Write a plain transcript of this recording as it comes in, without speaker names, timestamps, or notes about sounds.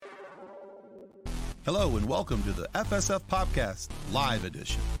Hello and welcome to the FSF PopCast Live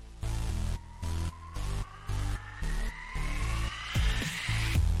Edition.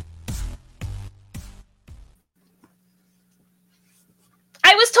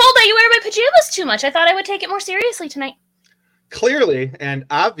 I was told that you wear my pajamas too much. I thought I would take it more seriously tonight. Clearly and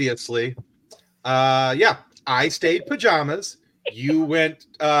obviously, I stayed pajamas. You went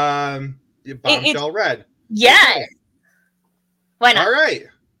bombshell red. Yes. Okay. Why not? All right.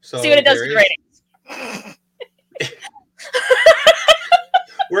 So see what it does to the ratings.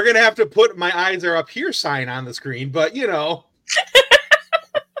 We're going to have to put my eyes are up here sign on the screen, but you know.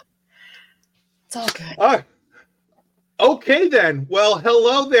 It's all good. Okay, then. Well,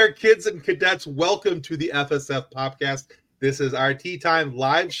 hello there, kids and cadets. Welcome to the FSF PopCast. This is our Tea Time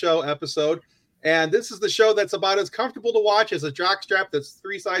live show episode, and this is the show that's about as comfortable to watch as a jockstrap that's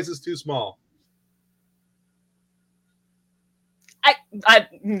 3 sizes too small.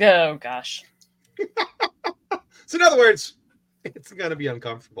 Oh, gosh. So, in other words, it's going to be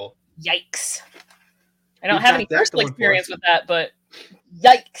uncomfortable. Yikes. I don't have any personal experience with that, but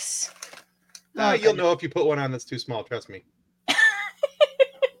yikes. You'll know if you put one on that's too small. Trust me. I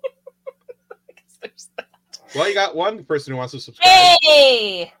guess there's that. Well, you got one person who wants to subscribe.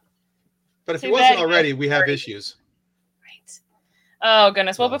 Hey! But if he wasn't already, we have issues. Right. Oh,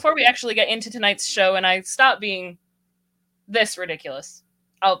 goodness. Well, before we actually get into tonight's show and I stop being this ridiculous,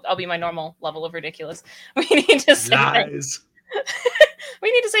 I'll be my normal level of ridiculous. We need to say thanks.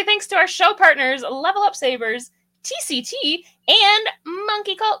 We need to say thanks to our show partners, Level Up Sabers, TCT, and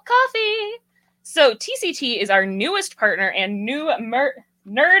Monkey Cult Coffee. So TCT is our newest partner and new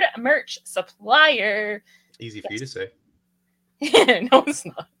nerd merch supplier. Easy for you to say. No, it's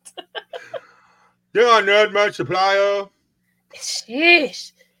not. Yeah, nerd merch supplier.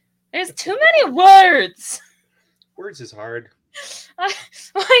 Sheesh. There's too many words. Words is hard.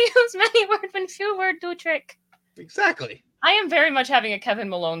 Why use many words when few words do trick? Exactly. I am very much having a Kevin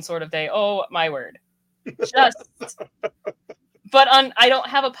Malone sort of day. Oh, my word. Just... But I don't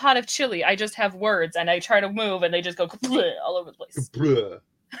have a pot of chili. I just have words, and I try to move, and they just go all over the place.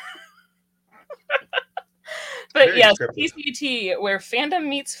 But very yes, TCT, where fandom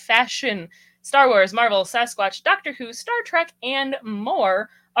meets fashion. Star Wars, Marvel, Sasquatch, Doctor Who, Star Trek, and more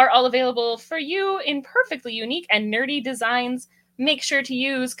are all available for you in perfectly unique and nerdy designs. Make sure to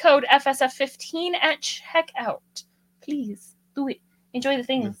use code FSF15 at checkout. Please do it. Enjoy the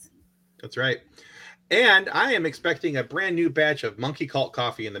things. That's right. And I am expecting a brand new batch of Monkey Cult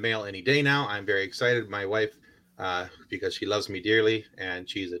coffee in the mail any day now. I'm very excited. My wife, because she loves me dearly and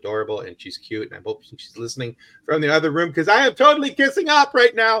she's adorable and she's cute. And I hope she's listening from the other room because I am totally kissing up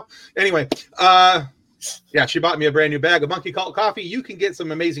right now. Anyway, she bought me a brand new bag of Monkey Cult coffee. You can get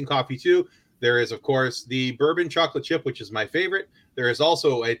some amazing coffee too. There is, of course, the bourbon chocolate chip, which is my favorite. There is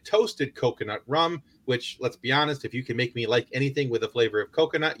also a toasted coconut rum, which, let's be honest, if you can make me like anything with a flavor of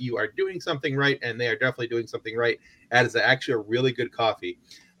coconut, you are doing something right, and they are definitely doing something right. That is actually a really good coffee.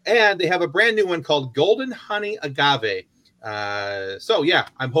 And they have a brand new one called Golden Honey Agave.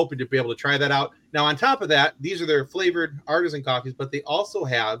 I'm hoping to be able to try that out. Now, on top of that, these are their flavored artisan coffees, but they also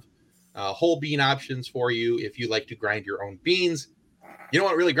have whole bean options for you if you like to grind your own beans. You know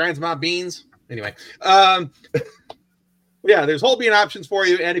what really grinds my beans? Anyway, there's whole bean options for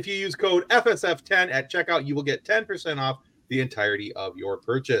you. And if you use code FSF10 at checkout, you will get 10% off the entirety of your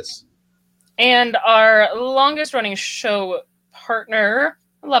purchase. And our longest running show partner,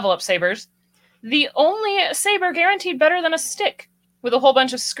 Level Up Sabers, the only saber guaranteed better than a stick, with a whole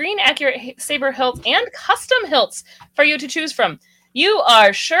bunch of screen accurate saber hilts and custom hilts for you to choose from. You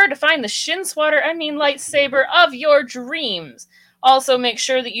are sure to find the lightsaber of your dreams. Also, make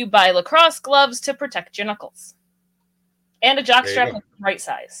sure that you buy lacrosse gloves to protect your knuckles. And a jockstrap with the right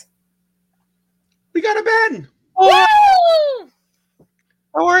size. We got a Ben! Woo!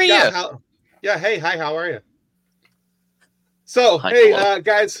 How are you? Hey, hi, how are you? So,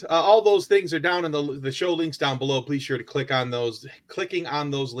 guys, all those things are down in the show links down below. Please sure to click on those. Clicking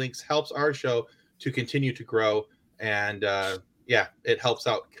on those links helps our show to continue to grow. And, it helps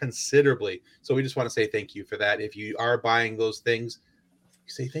out considerably. So we just want to say thank you for that. If you are buying those things,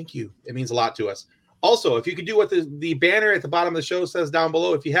 say thank you. It means a lot to us. Also, if you could do what the banner at the bottom of the show says down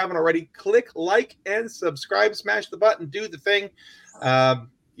below, if you haven't already, click like and subscribe, smash the button, do the thing.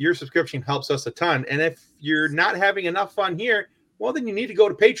 Your subscription helps us a ton. And if you're not having enough fun here, well, then you need to go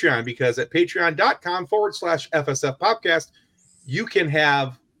to Patreon, because at patreon.com/FSF Popcast, you can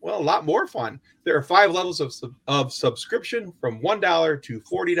have, a lot more fun. There are 5 levels of subscription from $1 to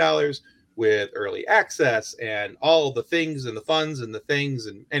 $40 with early access and all the things and the funds and the things.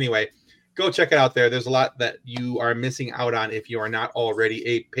 And anyway, go check it out there. There's a lot that you are missing out on if you are not already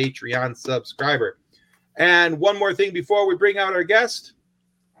a Patreon subscriber. And one more thing before we bring out our guest.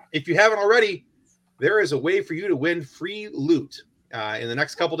 If you haven't already, there is a way for you to win free loot. In the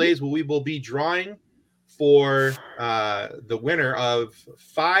next couple days, we will be drawing for the winner of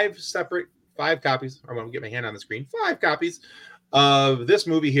 5 copies. I'm going to get my hand on the screen. 5 copies of this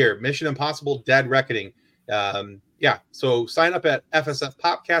movie here, Mission Impossible Dead Reckoning. So sign up at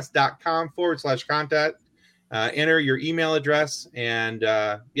fsfpopcast.com/contact. Enter your email address, and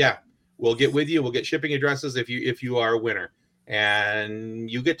we'll get with you. We'll get shipping addresses if you are a winner,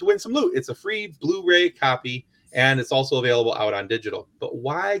 and you get to win some loot. It's a free Blu-ray copy, and it's also available out on digital. But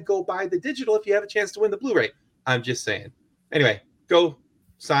why go buy the digital if you have a chance to win the Blu-ray? I'm just saying. Anyway, go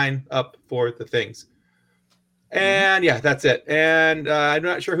sign up for the things. And that's it. And I'm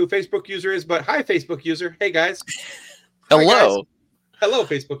not sure who Facebook user is, but hi, Facebook user. Hey, guys. Hello. Hi, guys. Hello,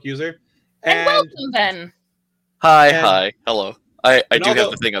 Facebook user. And welcome, Ben. Hi. Hello. I do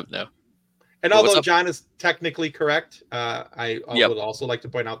have the thing up now. And although John is technically correct, I would also like to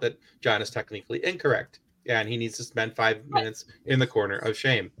point out that John is technically incorrect. And he needs to spend 5 minutes in the corner of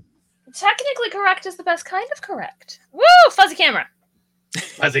shame. Technically correct is the best kind of correct. Woo! Fuzzy camera.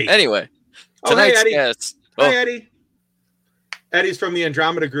 Fuzzy. Anyway, tonight's guest. Hi, Eddie. Eddie's from the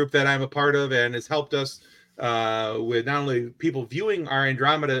Andromeda group that I'm a part of and has helped us with not only people viewing our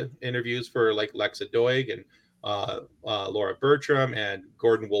Andromeda interviews for like Lexa Doig and Laura Bertram and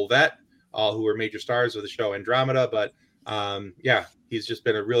Gordon Wolvett, all who are major stars of the show Andromeda. But he's just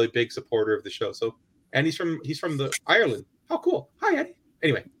been a really big supporter of the show. So, and he's from the Ireland. How cool! Hi, Eddie.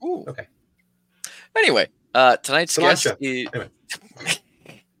 Anyway, okay. Anyway, tonight's guest is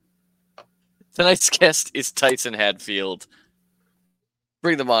tonight's guest is Tyson Hadfield.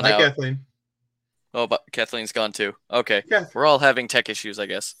 Bring them on out. Hi, Kathleen. Oh, but Kathleen's gone too. Okay, yeah. We're all having tech issues, I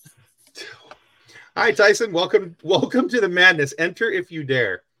guess. Hi, Tyson. Welcome to the madness. Enter if you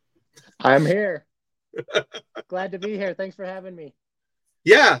dare. I'm here. Glad to be here. Thanks for having me.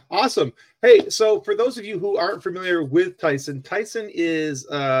 Yeah, awesome. Hey, so for those of you who aren't familiar with Tyson is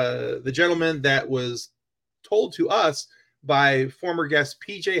the gentleman that was told to us by former guest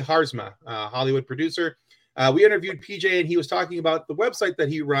PJ Harzma, Hollywood producer. We interviewed PJ, and he was talking about the website that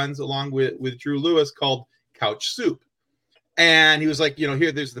he runs along with Drew Lewis called Couch Soup. And he was like,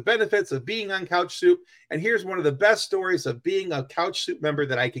 there's the benefits of being on Couch Soup. And here's one of the best stories of being a Couch Soup member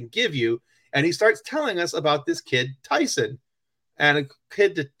that I can give you. And he starts telling us about this kid, Tyson. And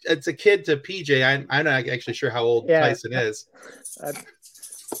it's a kid to PJ. I'm not actually sure how old Tyson is.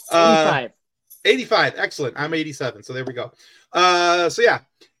 85. 85. Excellent. I'm 87. So there we go.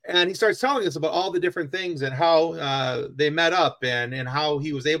 And he starts telling us about all the different things and how they met up and how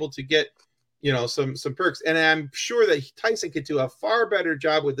he was able to get, some perks. And I'm sure that Tyson could do a far better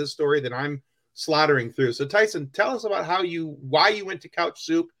job with this story than I'm slaughtering through. So Tyson, tell us about why you went to Couch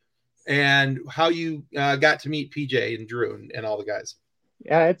Soup and how you got to meet PJ and Drew and all the guys.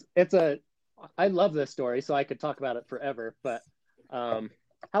 Yeah, I love this story, so I could talk about it forever. But how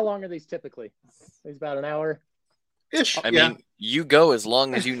long are these typically? These about an hour? Ish. I mean, you go as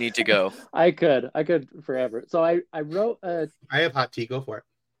long as you need to go. I could forever. So I wrote I have hot tea. Go for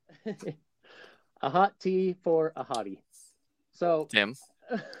it. A hot tea for a hottie. So Tim.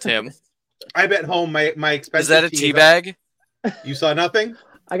 I bet home my expensive. Is that a tea bag? You saw nothing?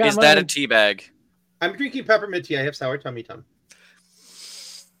 Is that a tea bag? I'm drinking peppermint tea. I have sour tummy tum.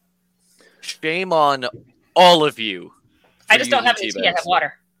 Shame on all of you. I just don't have any tea. I have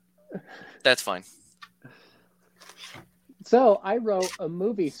water. That's fine. So I wrote a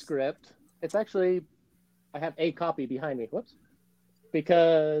movie script. It's actually, I have a copy behind me. Whoops.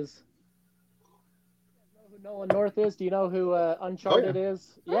 Because, you know who Nolan North is? Do you know who Uncharted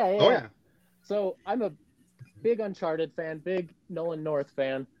is? Yeah. Oh, yeah. So I'm a big Uncharted fan, big Nolan North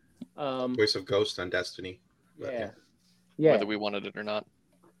fan. Voice of Ghost on Destiny. Yeah. Whether we wanted it or not.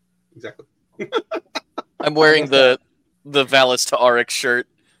 Exactly. I'm wearing the Valis to Aryx shirt.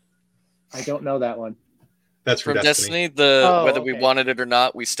 I don't know that one. That's from Destiny. Whether we wanted it or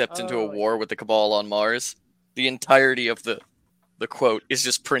not, we stepped into a war with the Cabal on Mars. The entirety of the quote is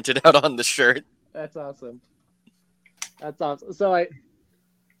just printed out on the shirt. That's awesome. So I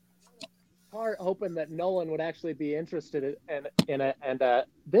part hoping that Nolan would actually be interested in it, and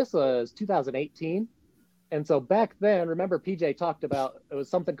this was 2018, and so back then, remember PJ talked about it was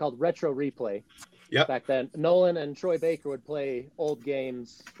something called retro replay. Yeah. Back then, Nolan and Troy Baker would play old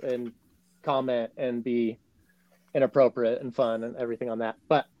games and comment and be inappropriate and fun and everything on that.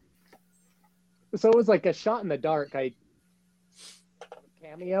 But so it was like a shot in the dark.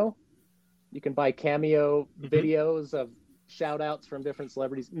 Cameo. You can buy Cameo videos of shout outs from different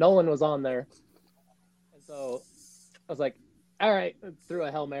celebrities. Nolan was on there. And so I was like, all right, threw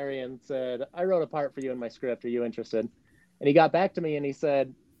a Hail Mary and said, I wrote a part for you in my script. Are you interested? And he got back to me and he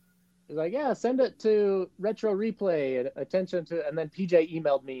said, he's like, yeah, send it to Retro Replay, attention to, and then PJ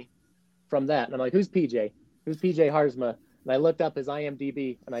emailed me from that. And I'm like, who's PJ? Who's PJ Harzma? And I looked up his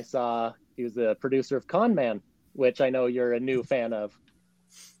IMDb and I saw he was the producer of Con Man, which I know you're a new fan of.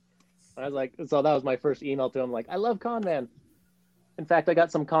 I was like, so that was my first email to him. Like, I love Con Man. In fact, I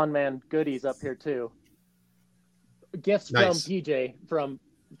got some Con Man goodies up here too. Gifts from PJ from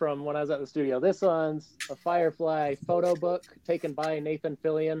when I was at the studio. This one's a Firefly photo book taken by Nathan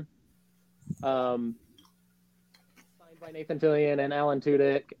Fillion. Signed by Nathan Fillion and Alan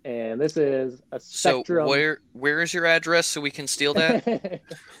Tudyk. And this is a Spectrum. So where is your address so we can steal that?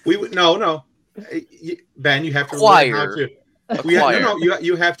 No. Ben, you have to Acquire. learn how to.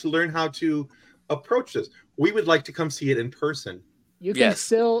 You have to learn how to approach this. We would like to come see it in person. You can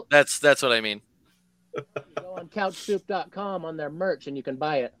still. That's what I mean. You go on couchsoup.com on their merch and you can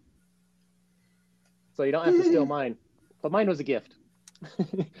buy it. So you don't have to steal mine. But mine was a gift.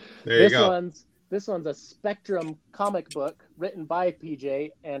 There you go. This one's a Spectrum comic book written by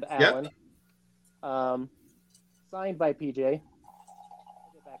PJ and Alan. Yep. Signed by PJ.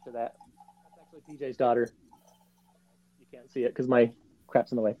 I'll get back to that. That's actually PJ's daughter. You can't see it because my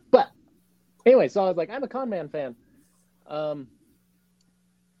crap's in the way. But anyway, so I was like, I'm a Con Man fan.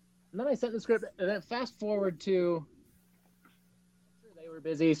 And then I sent the script, and then fast forward to, they were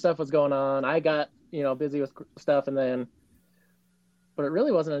busy, stuff was going on. I got, busy with stuff, but it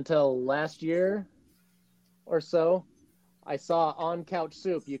really wasn't until last year or so, I saw on Couch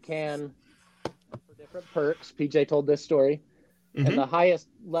Soup, you can, for different perks, PJ told this story, and the highest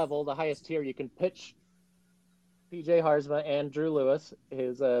level, the highest tier, you can pitch PJ Harzma and Drew Lewis,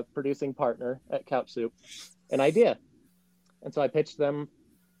 his producing partner at Couch Soup, an idea. And so I pitched them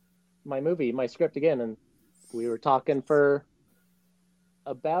my script again, and we were talking for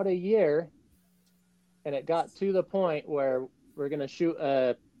about a year, and it got to the point where we're going to shoot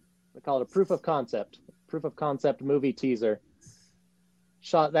we call it a proof of concept movie teaser.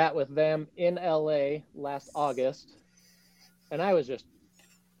 Shot that with them in LA last August, and I was just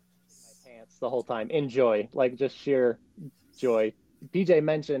in my pants the whole time, in joy, like just sheer joy. PJ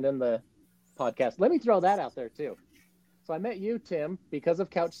mentioned in the podcast, let me throw that out there too. So I met you, Tim, because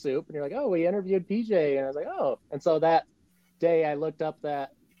of Couch Soup, and you're like, oh, we interviewed PJ, and I was like, oh. And so that day I looked up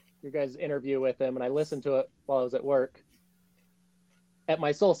your guys' interview with him, and I listened to it while I was at work. At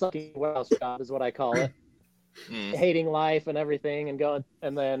my soul-sucking warehouse job is what I call it. Hating life and everything, and going,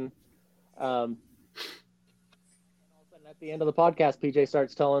 and then all of a sudden at the end of the podcast, PJ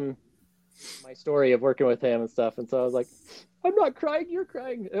starts telling my story of working with him and stuff, and so I was like, I'm not crying, you're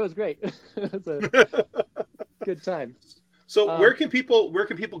crying. It was great. It was a good time. So where can people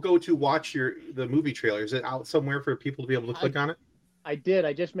go to watch the movie trailer? Is it out somewhere for people to be able to click on it? I did.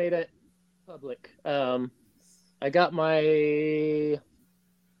 I just made it public. I got my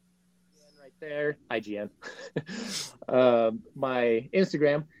right there, IGN, my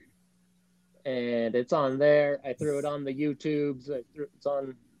Instagram, and it's on there. I threw it on the YouTubes. It's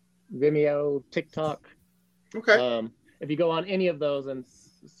on Vimeo, TikTok. Okay. If you go on any of those and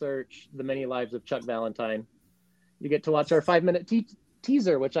search The Many Lives of Chuck Valentine, you get to watch our 5-minute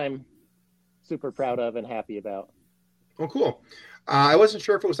teaser, which I'm super proud of and happy about. Oh, cool. I wasn't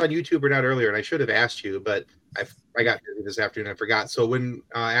sure if it was on YouTube or not earlier, and I should have asked you, but I got busy this afternoon. I forgot. So when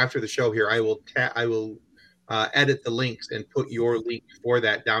after the show here, I will edit the links and put your link for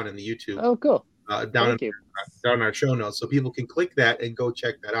that down in the YouTube. Oh, cool. Down in our show notes, so people can click that and go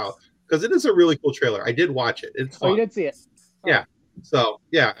check that out, because it is a really cool trailer. I did watch it. It's fun. Oh, you did see it? Oh. Yeah. So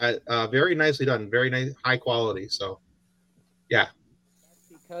yeah, very nicely done. Very nice, high quality. So yeah.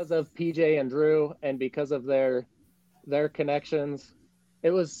 Because of PJ and Drew, and because of their connections, it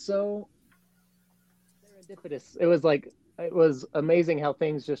was so serendipitous. It was amazing how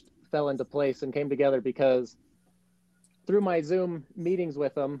things just fell into place and came together, because through my Zoom meetings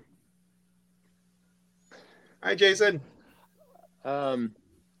with them. Hi, Jason. I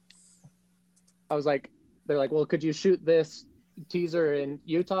was like, they're like, well, could you shoot this teaser in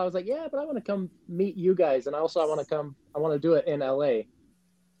Utah? I was like, yeah, but I want to come meet you guys, and also I want to do it in LA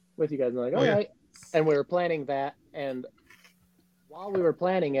with you guys. And they're like, all right. And we were planning that, and while we were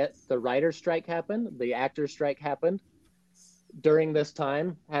planning it, the writer's strike happened, the actor's strike happened during this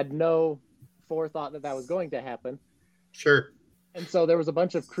time. Had no forethought that was going to happen. Sure. And so there was a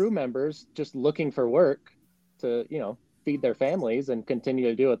bunch of crew members just looking for work to, feed their families and continue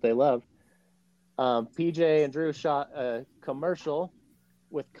to do what they love. PJ and Drew shot a commercial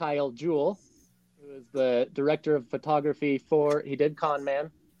with Kyle Jewell, who is the director of photography he did Con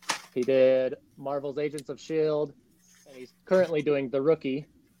Man, he did Marvel's Agents of S.H.I.E.L.D., and he's currently doing The Rookie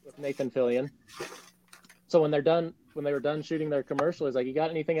with Nathan Fillion. So when they were done shooting their commercial, he's like, "You got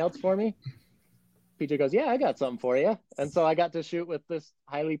anything else for me?" PJ goes, "Yeah, I got something for you." And so I got to shoot with this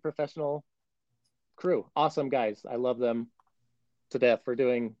highly professional crew. Awesome guys. I love them to death for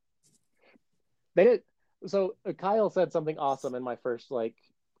doing. They did. So Kyle said something awesome in my first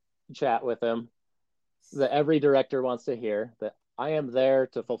chat with him that every director wants to hear, that I am there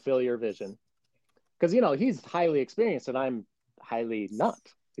to fulfill your vision. Because, he's highly experienced and I'm highly not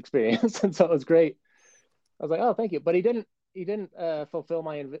experienced. And so it was great. I was like, "Oh, thank you." But he didn't fulfill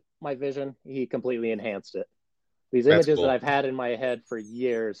my vision. He completely enhanced it. These images that I've had in my head for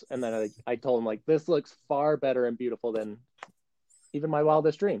years. And then I told him, this looks far better and beautiful than even my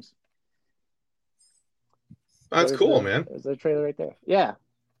wildest dreams. That's cool, man. There's a trailer right there. Yeah.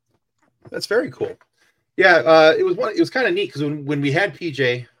 That's very cool. Yeah, it was kind of neat because when we had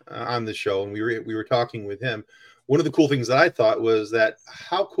PJ on the show and we were talking with him, one of the cool things that I thought was that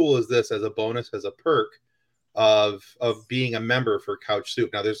how cool is this as a bonus, as a perk of being a member for Couch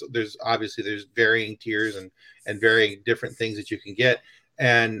Soup. Now there's obviously varying tiers and varying different things that you can get.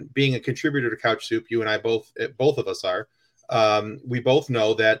 And being a contributor to Couch Soup, you and I both of us are. We both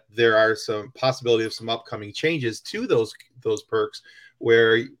know that there are some possibility of some upcoming changes to those perks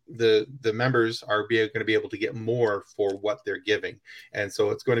where the members are going to be able to get more for what they're giving. And so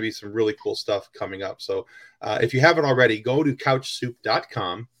it's going to be some really cool stuff coming up. So if you haven't already, go to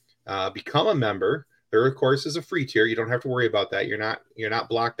couchsoup.com, become a member. There, of course, is a free tier. You don't have to worry about that. You're not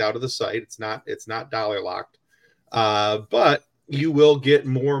blocked out of the site. It's not dollar locked. But you will get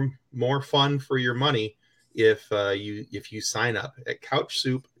more fun for your money if you sign up at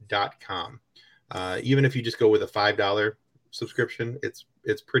couchsoup.com. Even if you just go with a $5 subscription,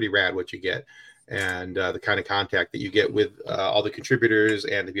 it's pretty rad what you get, and the kind of contact that you get with all the contributors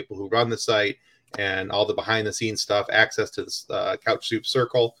and the people who run the site and all the behind the scenes stuff, access to the Couch Soup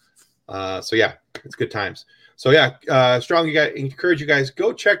Circle. So yeah, it's good times. So yeah, encourage you guys,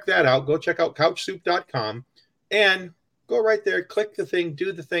 go check that out. Go check out couchsoup.com and go right there, click the thing,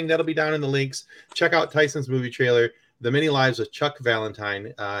 do the thing. That'll be down in the links. Check out Tyson's movie trailer, The Many Lives of Chuck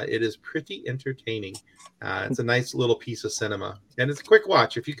Valentine. It is pretty entertaining. It's a nice little piece of cinema, and it's a quick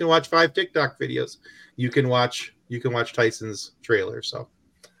watch. If you can watch 5 TikTok videos, you can watch Tyson's trailer. So,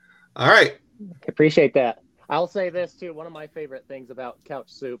 all right. Appreciate that. I'll say this too. One of my favorite things about Couch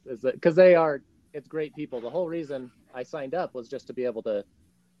Soup is that because it's great people. The whole reason I signed up was just to be able to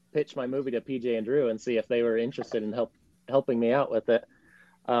pitch my movie to PJ and Drew and see if they were interested in helping me out with it.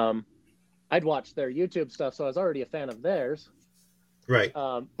 I'd watched their YouTube stuff, so I was already a fan of theirs. Right.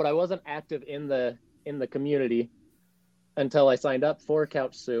 But I wasn't active in the community until I signed up for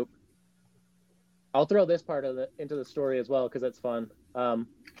Couch Soup. I'll throw this part into the story as well because it's fun.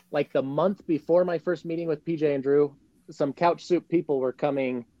 The month before my first meeting with PJ and Drew, some Couch Soup people were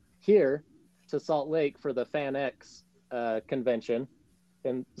coming here to Salt Lake for the Fan X convention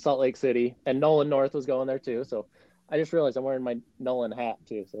in Salt Lake City, and Nolan North was going there too. So I just realized I'm wearing my Nolan hat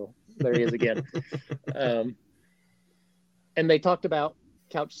too. So there he is again. And they talked about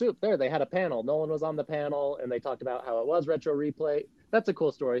Couch Soup there. They had a panel. Nolan was on the panel, and they talked about how it was retro replay. That's a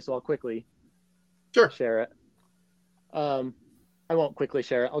cool story, so I'll quickly share it. I won't quickly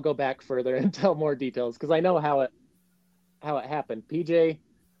share it. I'll go back further and tell more details because I know how it happened. PJ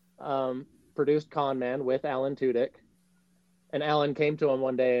produced Con Man with Alan Tudyk, and Alan came to him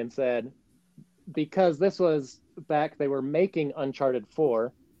one day and said, because this was back, they were making Uncharted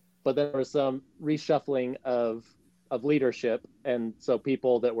 4, but there was some reshuffling of leadership, and so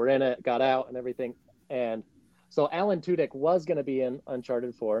people that were in it got out and everything. And so Alan Tudyk was going to be in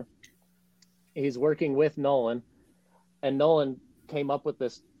Uncharted 4. He's working with Nolan, and Nolan came up with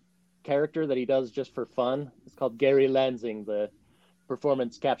this character that he does just for fun. It's called Gary Lansing, the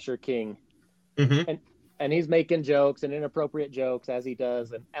performance capture king. Mm-hmm. And he's making jokes and inappropriate jokes as he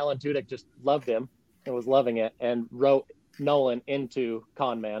does. And Alan Tudyk just loved him and was loving it and wrote Nolan into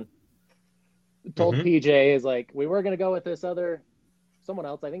Con Man. Told PJ, is like, we were going to go with this someone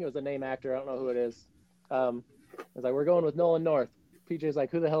else. I think it was a name actor. I don't know who it is. It's like, we're going with Nolan North. PJ's like,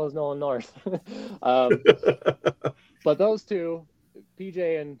 who the hell is Nolan North? But those two,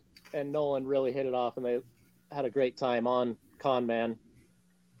 PJ and Nolan, really hit it off, and they had a great time on Con Man.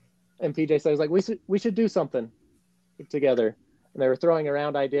 And PJ says, like, we should do something together. And they were throwing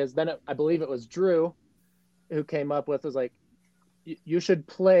around ideas. Then I believe it was Drew who came up with, was like, you should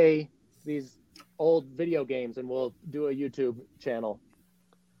play these old video games and we'll do a YouTube channel.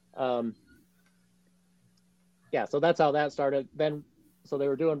 Yeah, so that's how that started. So they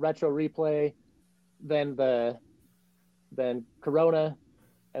were doing retro replay. Then Corona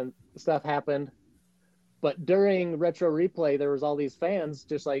and stuff happened. But during Retro Replay, there was all these fans,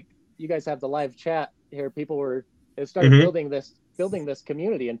 just like you guys have the live chat here. It started building this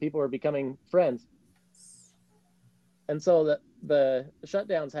community, and people were becoming friends. And so the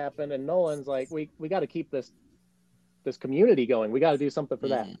shutdowns happened, and Nolan's like, we got to keep this community going. We got to do something for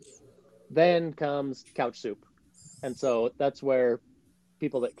that. Then comes Couch Soup. And so that's where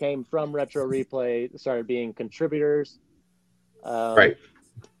people that came from Retro Replay started being contributors. Right.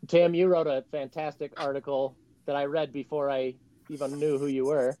 Tim, you wrote a fantastic article that I read before I even knew who you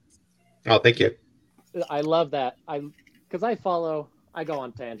were. Oh, thank you. I love that. Because I go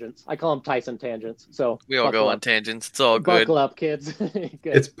on tangents. I call them Tyson tangents. So we all go on tangents. It's all good. Buckle up, kids.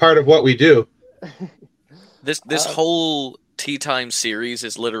 It's part of what we do. This whole Tea Time series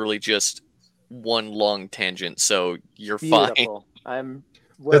is literally just one long tangent, so you're beautiful. Fine.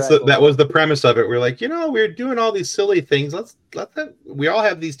 That was the premise of it. We're like, we're doing all these silly things. Let's let them. We all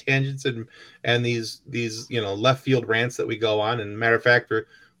have these tangents and these left field rants that we go on. And matter of fact,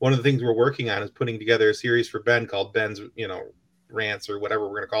 one of the things we're working on is putting together a series for Ben called Ben's rants or whatever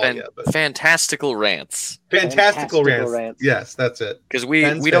we're going to call it. But fantastical rants. Fantastical rants. Yes, that's it. Because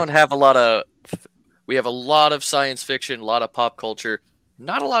we don't have a lot of. We have a lot of science fiction, a lot of pop culture,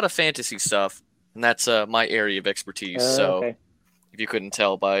 not a lot of fantasy stuff, and that's my area of expertise. So, okay. If you couldn't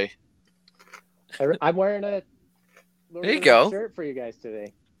tell by, I'm wearing a there you go shirt for you guys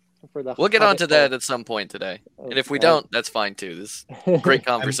today. We'll get onto that at some point today, and if we don't, that's fine too. This is great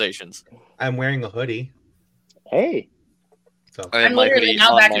conversations. I'm wearing a hoodie. Hey, so I'm literally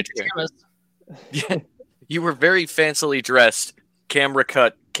now back in pajamas. Yeah, you were very fancily dressed. Camera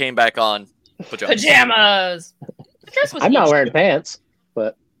cut, came back on. Pajamas. I'm not wearing pants,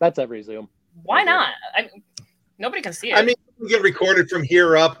 but that's every Zoom. Why not? Nobody can see it. I mean, we get recorded from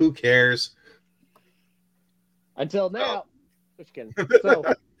here up. Who cares? Until now. Just kidding.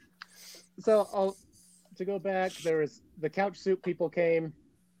 So to go back, there was the Couch Soup people came,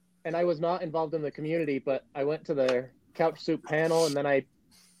 and I was not involved in the community, but I went to the Couch Soup panel, and then I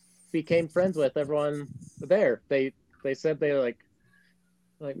became friends with everyone there. They said they were like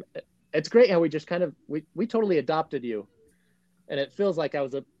it's great how we just kind of we totally adopted you, and it feels like I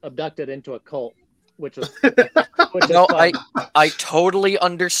was abducted into a cult, which was no, I totally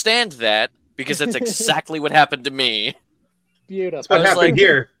understand that because that's exactly what happened to me. Beautiful. That's what happened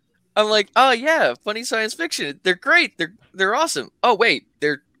here. I'm like, oh yeah, funny science fiction. They're great. They're awesome. Oh wait,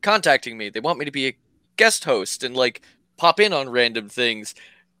 they're contacting me. They want me to be a guest host and like pop in on random things,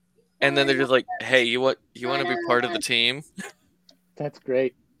 and then they're just like, hey, you want to be part of the team? That's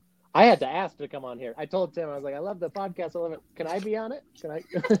great. I had to ask to come on here. I told Tim, I was like, I love the podcast. I love it. Can I be on it? Can I?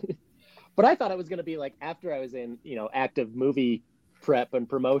 But I thought it was going to be like after I was in, active movie prep and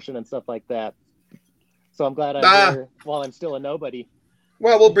promotion and stuff like that. So I'm glad I'm here while I'm still a nobody.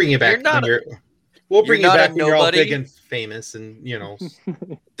 Well, we'll bring you back. We'll bring you back when you're all big and famous, and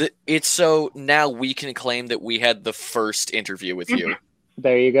It's so now we can claim that we had the first interview with you.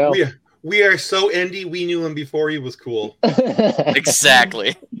 There you go. We are so indie. We knew him before he was cool.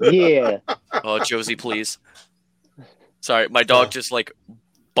 Exactly. Yeah. Oh, Josie, please. Sorry, my dog just like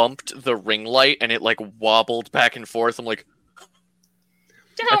bumped the ring light and it like wobbled back and forth. I'm like,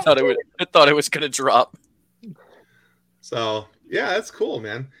 I thought it was gonna drop. So yeah, that's cool,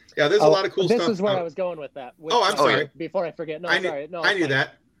 man. Yeah, there's a lot of cool stuff. This is where I was going with that. I'm sorry. Before I forget. No, sorry. No, I knew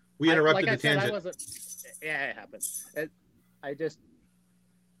that. We interrupted the tangent. It happened. I just,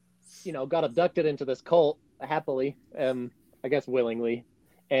 got abducted into this cult happily, I guess willingly,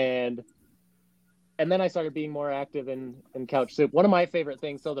 and then I started being more active in Couch Soup. One of my favorite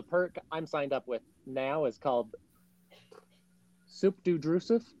things. So the perk I'm signed up with now is called Soup du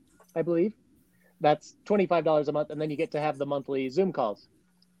Drusuf, I believe. That's $25 a month, and then you get to have the monthly Zoom calls,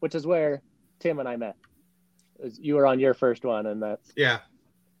 which is where Tim and I met. You were on your first one, and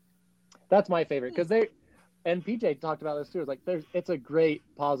that's my favorite because and PJ talked about this too. It's like it's a great,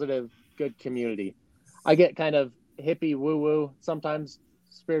 positive, good community. I get kind of hippie, woo woo sometimes,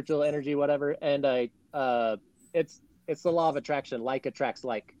 spiritual energy, whatever, and it's the law of attraction. Like attracts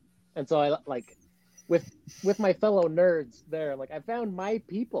like, and so I like with my fellow nerds there. I'm like, I found my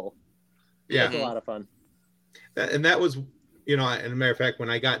people. Yeah, it's a lot of fun. And that was, and as a matter of fact, when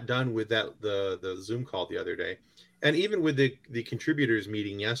I got done with the Zoom call the other day, and even with the contributors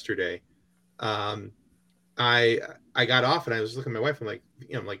meeting yesterday, I got off and I was looking at my wife. I'm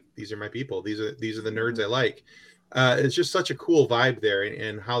like, these are my people. These are the nerds I like. It's just such a cool vibe there,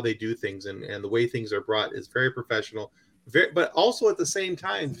 and how they do things, and the way things are brought is very professional, but also at the same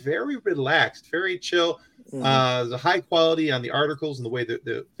time very relaxed, very chill. The high quality on the articles and the way that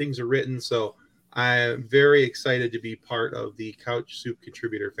the things are written. So I am very excited to be part of the Couch Soup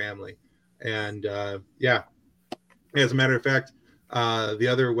contributor family, And yeah, as a matter of fact, the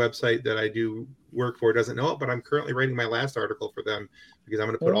other website that I do work for doesn't know it, but I'm currently writing my last article for them because I'm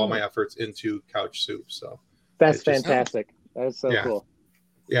going to put all my efforts into Couch Soup. So that's fantastic. That's so cool.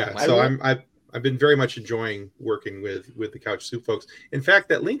 Yeah. So I've been very much enjoying working with the Couch Soup folks. In fact,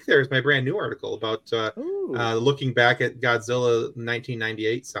 that link there is my brand new article about looking back at Godzilla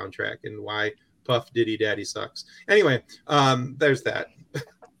 1998 soundtrack and why Puff Diddy Daddy sucks. Anyway, there's that.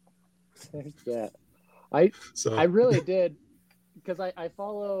 There's that. I really did, because I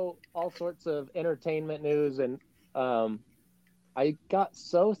follow all sorts of entertainment news, and I got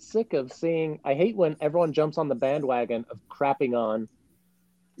so sick of seeing. I hate when everyone jumps on the bandwagon of crapping on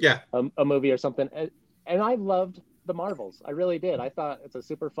a movie or something. And I loved the Marvels. I really did. I thought it's a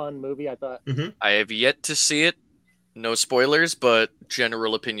super fun movie. I thought I have yet to see it. No spoilers, but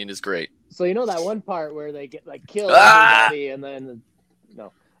general opinion is great. So you know that one part where they get like killed everybody, and then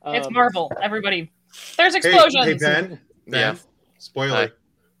it's Marvel. Everybody, there's explosions. Hey Ben. Yeah. Spoiler: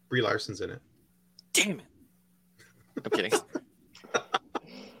 Brie Larson's in it. Damn it! I'm kidding.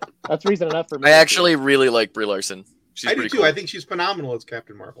 That's reason enough for me. I actually really like Brie Larson. I do too. Cool. I think she's phenomenal as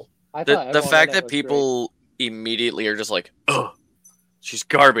Captain Marvel. The fact that people immediately are just like, "Oh, she's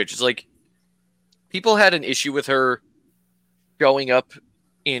garbage." It's like people had an issue with her showing up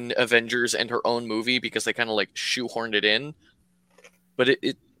in Avengers and her own movie because they kind of like shoehorned it in. But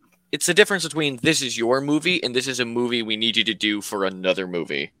it's the difference between this is your movie and this is a movie we need you to do for another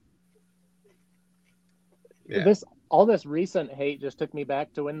movie. Yeah. All this recent hate just took me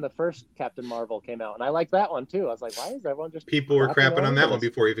back to when the first Captain Marvel came out, and I liked that one too. I was like, why is everyone just people were crapping on that one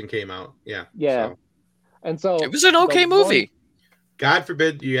before it even came out? Yeah. So. And so it was an okay movie. God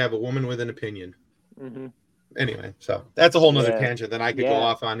forbid you have a woman with an opinion. Mm-hmm. Anyway, so that's a whole nother tangent that I could go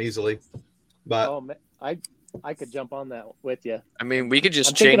off on easily. But I could jump on that with you. I mean, we could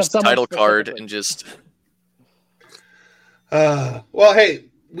just change the title card and just. Well, hey,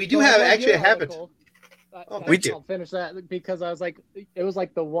 we do have actually a habit. I'll finish that because I was like, it was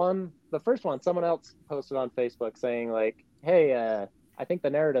like the first one. Someone else posted on Facebook saying like, "Hey, I think the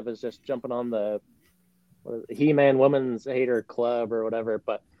narrative is just jumping on the He-Man Women's Hater Club or whatever."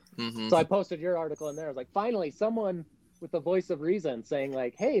 But so I posted your article in there. I was like, finally, someone with the voice of reason saying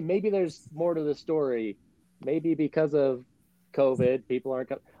like, "Hey, maybe there's more to the story. Maybe because of COVID, people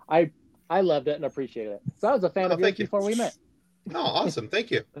aren't." I loved it and appreciated it. So I was a fan of yours before we met. Oh, awesome. Thank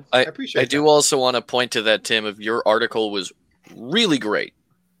you. I appreciate it. I do also want to point to that, Tim, of your article was really great.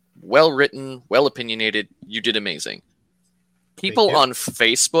 Well written, well opinionated. You did amazing. People on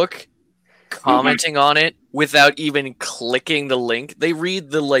Facebook commenting on it without even clicking the link. They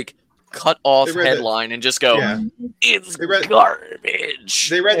read the like cut off headline and just go, it's garbage.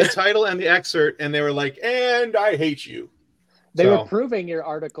 They read the title and the excerpt and they were like, and I hate you. They were proving your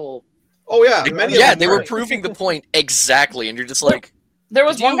article. Oh yeah, they were proving the point exactly, and you're just like. There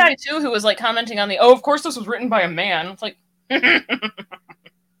was one guy too who was like commenting on the. Oh, of course this was written by a man. It's like.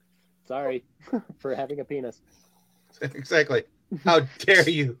 Sorry for having a penis. Exactly. How dare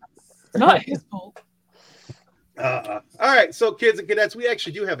you? Not his fault. All right, so kids and cadets, we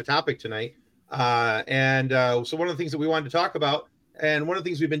actually do have a topic tonight, and so one of the things that we wanted to talk about, and one of the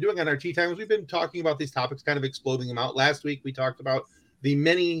things we've been doing on our tea time is we've been talking about these topics, kind of exploding them out. Last week we talked about the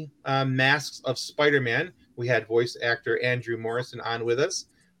many masks of Spider-Man. We had voice actor Andrew Morrison on with us.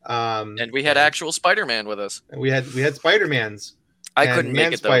 And we had actual Spider-Man with us. And we had Spider-Mans. I couldn't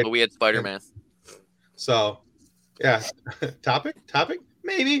make it though, but we had Spider-Man. So, yeah. Topic?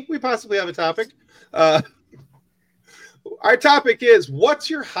 Maybe. We possibly have a topic. Our topic is,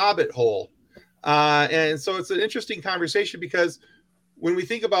 what's your Hobbit hole? And so it's an interesting conversation because when we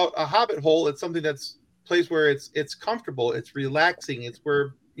think about a Hobbit hole, it's something that's place where it's comfortable, it's relaxing, it's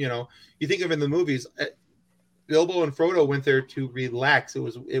where you think of in the movies, Bilbo and Frodo went there to relax.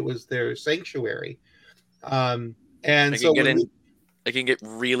 It was their sanctuary. And I can get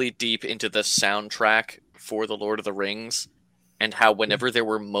really deep into the soundtrack for the Lord of the Rings and how whenever there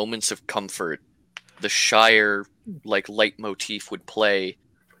were moments of comfort, the Shire like leitmotif would play,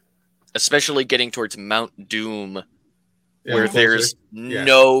 especially getting towards Mount Doom, where there's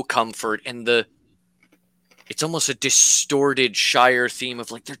no comfort and it's almost a distorted Shire theme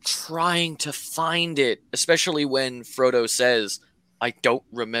of like they're trying to find it, especially when Frodo says, "I don't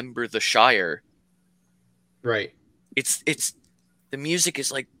remember the Shire." Right. It's the music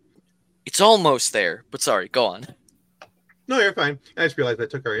is like it's almost there, but sorry, go on. No, you're fine. I just realized I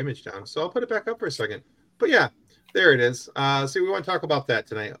took our image down, so I'll put it back up for a second. But yeah, there it is. So we want to talk about that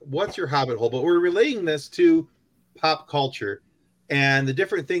tonight. What's your Hobbit hole? But we're relating this to pop culture and the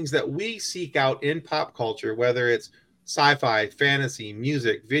different things that we seek out in pop culture, whether it's sci-fi, fantasy,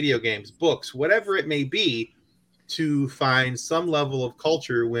 music, video games, books, whatever it may be, to find some level of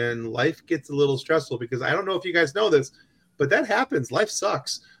culture when life gets a little stressful. Because I don't know if you guys know this, but that happens. Life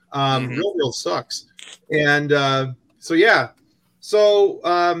sucks. Real sucks. And so yeah. So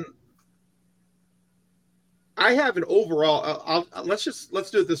I have an overall. Let's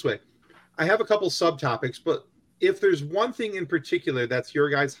do it this way. I have a couple subtopics, but if there's one thing in particular that's your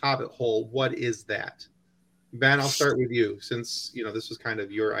guys' Hobbit hole, what is that? Ben, I'll start with you, since this was kind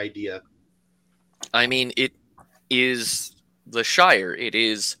of your idea. I mean, it is the Shire. It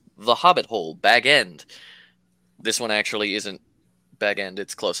is the Hobbit hole, Bag End. This one actually isn't Bag End.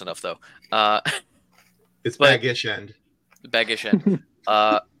 It's close enough, though. It's Baggish End. Baggish End.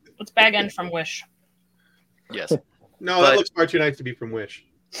 It's Bag End from Wish. Yes. No, that looks far too nice to be from Wish.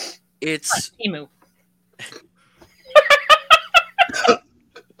 It's Emu.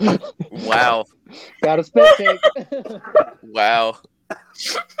 Wow. Got a spit take. Wow.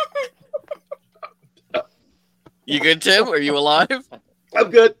 You good, Tim? Are you alive? I'm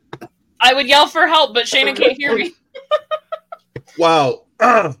good. I would yell for help, but Shayna can't hear me. Wow.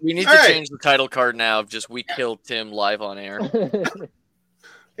 We need to change the title card now of just "We Killed Tim" live on air.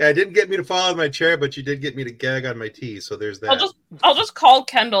 Yeah, it didn't get me to fall out of my chair, but you did get me to gag on my tea, so there's that. I'll just call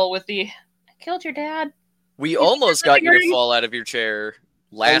Kendall with the "I killed your dad." We almost got you to fall out of your chair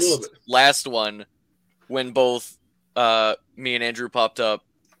last one when both me and Andrew popped up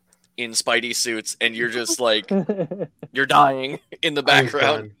in Spidey suits, and you're just like you're dying in the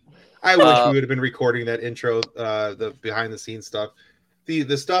background. I wish we would have been recording that intro, the behind the scenes stuff.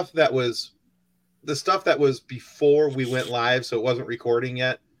 The stuff that was before we went live, so it wasn't recording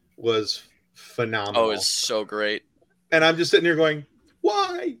yet, was phenomenal. Oh, it's so great. And I'm just sitting here going,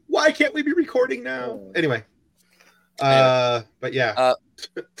 why? Why can't we be recording now? Anyway. But yeah.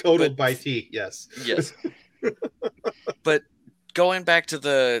 Total by T, yes. Yes. But going back to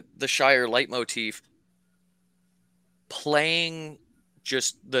the Shire leitmotif, playing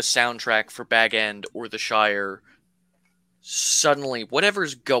just the soundtrack for Bag End or the Shire, suddenly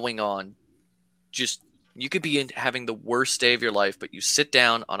whatever's going on, just you could be having the worst day of your life, but you sit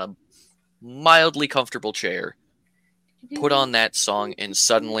down on a mildly comfortable chair, put on that song, and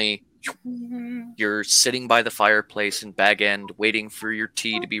suddenly you're sitting by the fireplace in Bag End waiting for your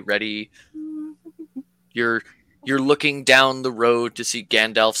tea to be ready. You're looking down the road to see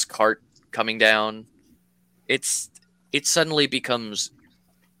Gandalf's cart coming down. It suddenly becomes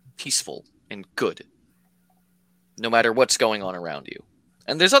peaceful and good, no matter what's going on around you.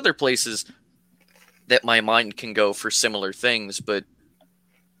 And there's other places that my mind can go for similar things, but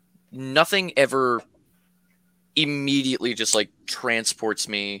nothing ever immediately just like transports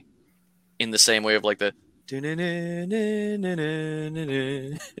me in the same way of like the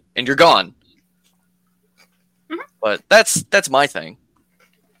and you're gone. But that's my thing.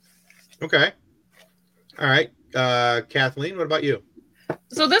 Okay. All right. Kathleen, what about you?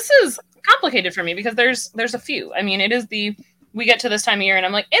 So this is complicated for me because there's a few. I mean, it is we get to this time of year and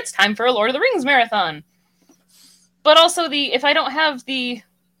I'm like, it's time for a Lord of the Rings marathon. But also if I don't have the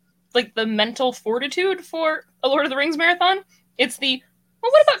mental fortitude for a Lord of the Rings marathon, it's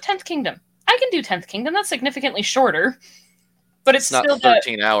what about 10th Kingdom? I can do 10th Kingdom. That's significantly shorter. But it's not still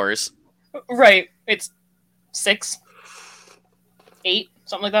 13 hours. Right. It's 6, 8,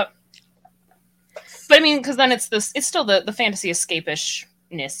 something like that. But I mean, because then it's still the fantasy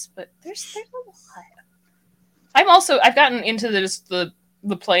escapishness, but there's a lot. I've gotten into the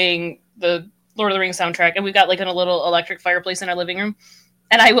playing the Lord of the Rings soundtrack, and we've got like a little electric fireplace in our living room,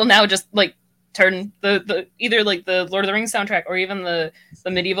 and I will now just like turn the either like the Lord of the Rings soundtrack or even the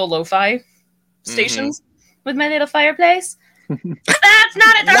medieval lo-fi stations with my little fireplace. That's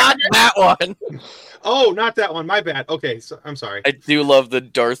not it. Not that one. Oh, not that one. My bad. Okay, so I'm sorry. I do love the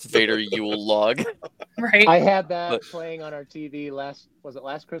Darth Vader Yule log. Right. I had that playing on our TV last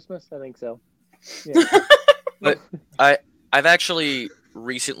Christmas? I think so. Yeah. But I've actually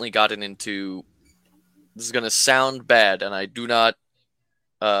recently gotten into, this is going to sound bad, and I do not,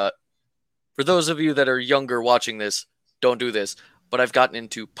 for those of you that are younger watching this, don't do this, but I've gotten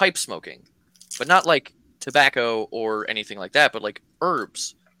into pipe smoking. But not like tobacco or anything like that, but like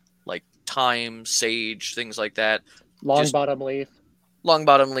herbs, like thyme, sage, things like that. Long bottom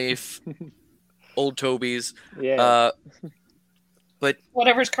leaf, Old Toby's. Yeah. But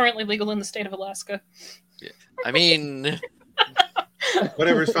whatever's currently legal in the state of Alaska. I mean,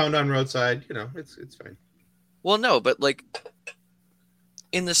 whatever's found on roadside, it's fine. Well, no, but like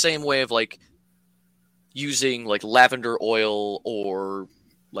in the same way of like using like lavender oil or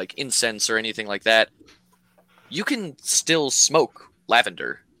like incense or anything like that, you can still smoke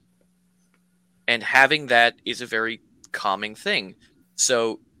lavender. And having that is a very calming thing.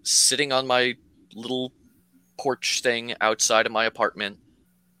 So sitting on my little porch thing outside of my apartment,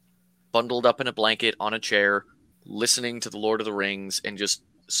 bundled up in a blanket on a chair, listening to the Lord of the Rings and just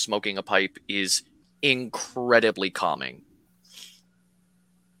smoking a pipe is incredibly calming.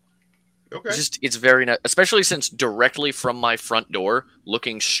 Okay. It's very nice, especially since directly from my front door,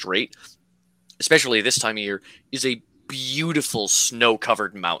 looking straight, especially this time of year, is a beautiful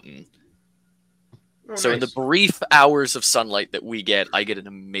snow-covered mountain. Oh, So in the nice. brief hours of sunlight that we get, I get an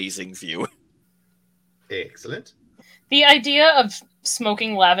amazing view. Excellent. The idea of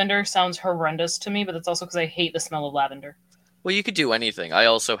smoking lavender sounds horrendous to me, but that's also because I hate the smell of lavender. Well, you could do anything. I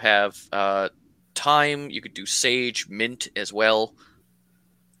also have thyme. You could do sage, mint as well.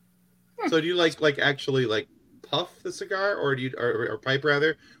 So do you actually puff the cigar, or do you or pipe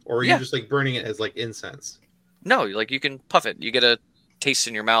rather, or are you Yeah. just like burning it as like incense? No, like you can puff it. You get a taste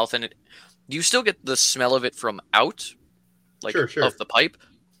in your mouth, and you still get the smell of it from out, like Sure. of the pipe,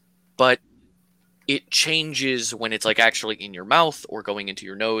 but it changes when it's like actually in your mouth or going into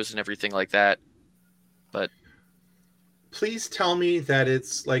your nose and everything like that. But Please tell me that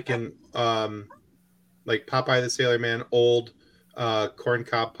it's like an like Popeye the Sailor Man old corn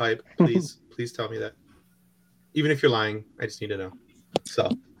cob pipe. Please tell me that. Even if you're lying, I just need to know. So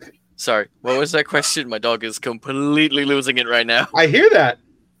sorry, what was that question? My dog is completely losing it right now. I hear that.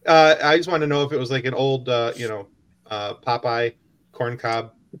 I just want to know if it was like an old Popeye corn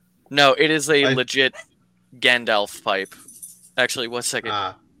cob. No, it is a legit Gandalf pipe. Actually, 1 second.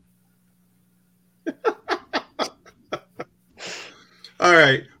 All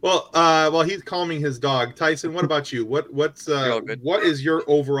right. Well, while he's calming his dog, Tyson, what about you? What is your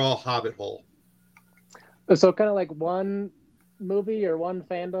overall Hobbit hole? So kind of like one movie or one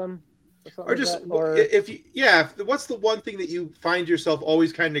fandom, Or just what's the one thing that you find yourself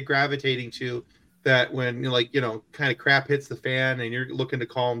always kind of gravitating to, that when kind of crap hits the fan and you're looking to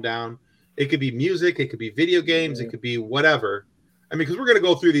calm down? It could be music, it could be video games, it could be whatever. I mean, because we're going to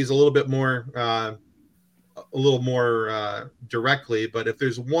go through these a little more directly, but if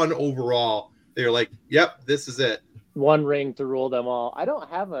there's one overall, they're like, yep, this is it. One ring to rule them all. I don't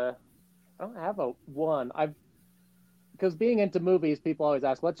have a one. Because being into movies, people always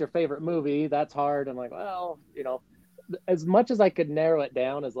ask, what's your favorite movie? That's hard. I'm like, well, as much as I could narrow it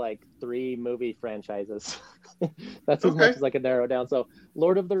down as like 3 movie franchises. That's as much as I could narrow it down. So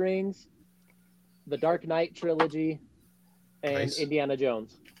Lord of the Rings, the Dark Knight trilogy, and Nice. Indiana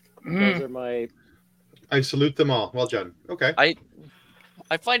Jones. Those are my... I salute them all. Well done. Okay.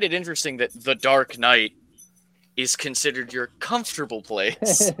 I find it interesting that the Dark Knight is considered your comfortable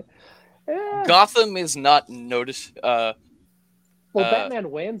place. Yeah. Gotham is not noticed. Well, Batman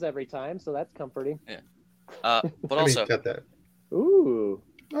wins every time, so that's comforting. But also, cut that. Ooh.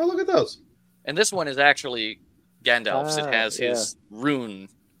 Oh, look at those. and this one is actually Gandalf's. It has his rune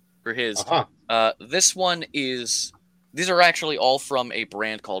for his. This one is. These are actually all from a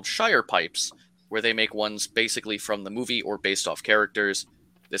brand called Shire Pipes, where they make ones basically from the movie or based off characters.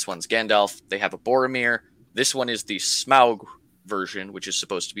 This one's Gandalf. They have a Boromir. This one is the Smaug version, which is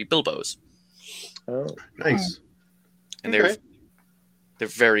supposed to be Bilbo's. Oh, nice. And they're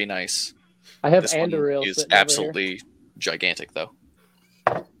very nice. I have this one Anduril is sitting over absolutely gigantic, though.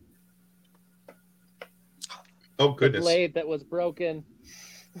 Oh, here. goodness. The blade that was broken.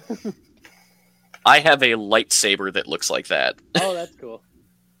 I have a lightsaber that looks like that. Oh, that's cool.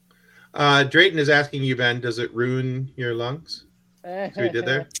 Drayton is asking you, Ben, does it ruin your lungs? So we did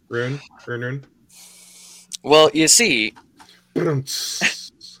there? Rune. Well, you see, I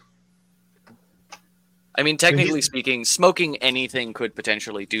mean, technically speaking, smoking anything could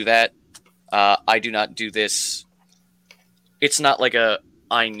potentially do that. I do not do this. It's not like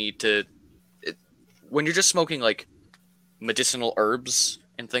I need to... when you're just smoking, like, medicinal herbs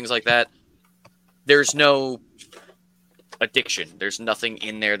and things like that, there's no addiction. There's nothing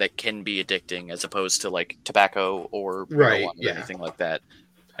in there that can be addicting, as opposed to, like, tobacco or marijuana or anything like that.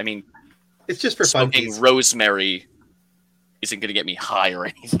 I mean, it's just for fun. Smoking rosemary isn't going to get me high or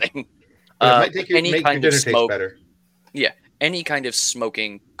anything. Any kind of smoke, better. Yeah, any kind of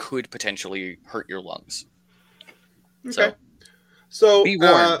smoking could potentially hurt your lungs. Okay. So be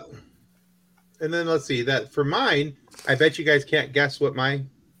warned. And then let's see that for mine. I bet you guys can't guess what mine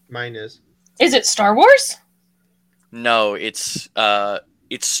is. Is it Star Wars? No, it's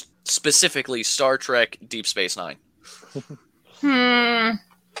specifically Star Trek Deep Space Nine.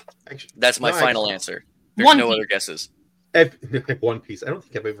 Actually, that's my final answer. There's One no Piece. other guesses. One Piece. I don't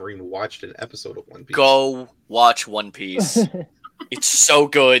think I've ever even watched an episode of One Piece. Go watch One Piece. It's so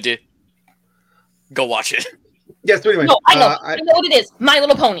good. Go watch it. Yes. So anyway, No, I know. I know what it is. My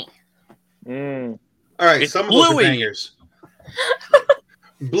Little Pony. All right, It's some of those are Bluey. bangers.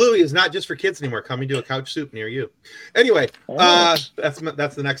 Bluey is not just for kids anymore. Coming to a couch soup near you. Anyway, that's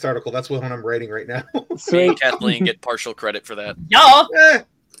the next article. That's what I'm writing right now. Me and Sweet. Kathleen get partial credit for that. No.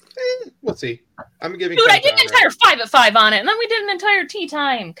 We'll see. I'm giving Dude, I credit did an to Honora. entire 5 at 5 on it, and then we did an entire tea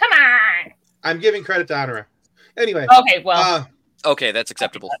time. Come on. I'm giving credit to Honora. Anyway. Okay, well. Okay, that's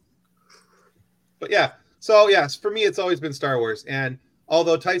acceptable. But yeah, so yes, for me, it's always been Star Wars. And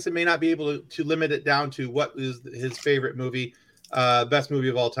although Tyson may not be able to limit it down to what is his favorite movie, best movie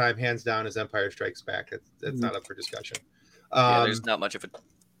of all time, hands down, is Empire Strikes Back. That's not up for discussion. Yeah, there's not much of a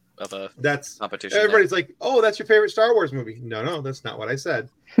that's competition. Everybody's like, oh, that's your favorite Star Wars movie. No, that's not what I said.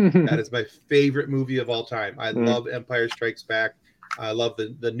 That is my favorite movie of all time. I love Empire Strikes Back. I love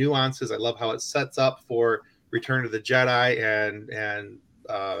the nuances. I love how it sets up for Return of the Jedi and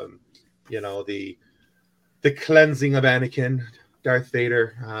the cleansing of Anakin, Darth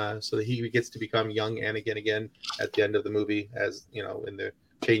Vader, so that he gets to become young Anakin again at the end of the movie, as in the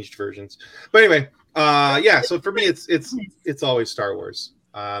changed versions. But anyway, so for me, it's always Star Wars.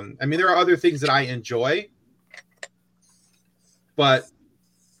 I mean, there are other things that I enjoy, but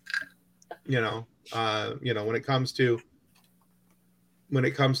when it comes to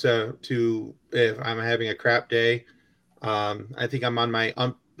if I'm having a crap day, I think I'm on my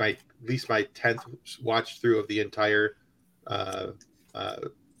at least my 10th watch through of the entire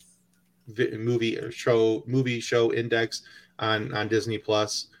movie show index on Disney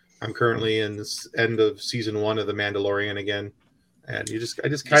Plus. I'm currently in this end of season 1 of The Mandalorian again, and I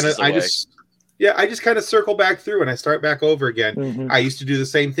just kind of circle back through and I start back over again. I used to do the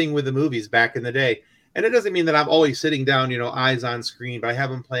same thing with the movies back in the day. And it doesn't mean that I'm always sitting down, eyes on screen, but I have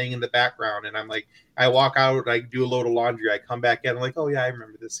them playing in the background. And I'm like, I walk out, I do a load of laundry, I come back in, I'm like, oh yeah, I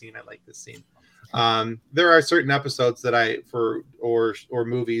remember this scene. I like this scene. There are certain episodes that or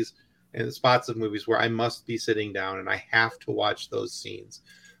movies and spots of movies where I must be sitting down and I have to watch those scenes.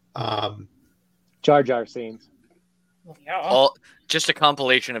 Jar Jar scenes. Yeah. Just a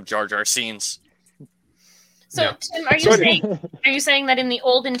compilation of Jar Jar scenes. So, Yeah. Tim, are you saying that in the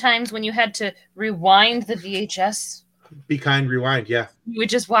olden times when you had to rewind the VHS, Be Kind, Rewind, yeah. you would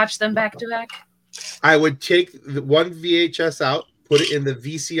just watch them back to back? I would take the one VHS out, put it in the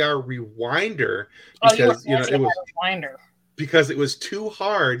VCR rewinder because it was too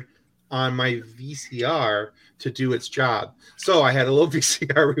hard on my VCR to do its job. So I had a little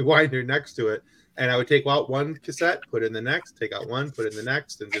VCR rewinder next to it, and I would take out one cassette, put in the next, take out one, put in the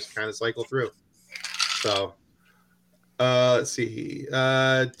next, and just kind of cycle through. So, let's see.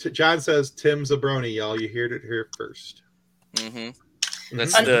 John says Tim's a brony, y'all. You heard it here first.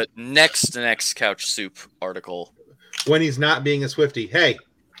 That's the next Couch Soup article. When he's not being a Swiftie. Hey,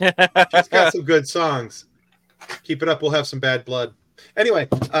 she's got some good songs. Keep it up. We'll have some bad blood. Anyway,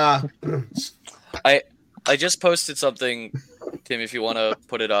 I just posted something, Tim, if you want to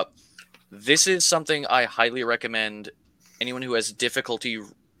put it up. This is something I highly recommend anyone who has difficulty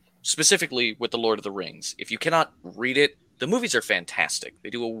specifically with The Lord of the Rings. If you cannot read it, the movies are fantastic. They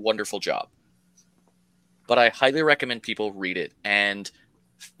do a wonderful job. But I highly recommend people read it. And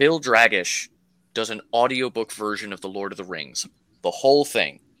Phil Dragish does an audiobook version of The Lord of the Rings. The whole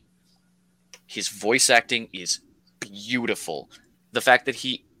thing. His voice acting is beautiful. The fact that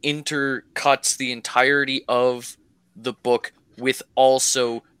he intercuts the entirety of the book with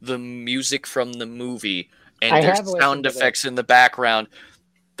also the music from the movie and there's sound effects in the background.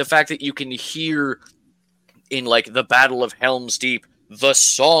 The fact that you can hear in like the Battle of Helm's Deep, the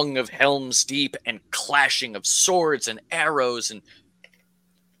song of Helm's Deep and clashing of swords and arrows and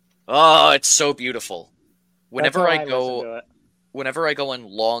it's so beautiful. Whenever I go on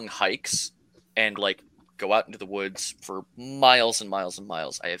long hikes and like go out into the woods for miles and miles and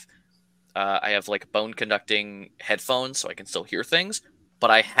miles, I have like bone conducting headphones so I can still hear things,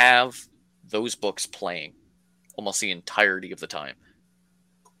 but I have those books playing almost the entirety of the time.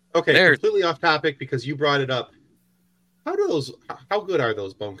 Okay, completely off topic because you brought it up. How good are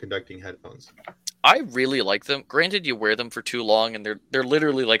those bone conducting headphones? I really like them. Granted, you wear them for too long and they're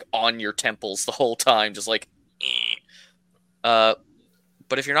literally like on your temples the whole time, just like but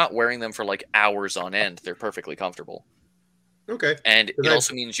if you're not wearing them for like hours on end, they're perfectly comfortable. Okay. And it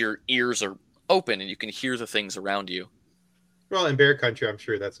also means your ears are open and you can hear the things around you. Well, in bear country, I'm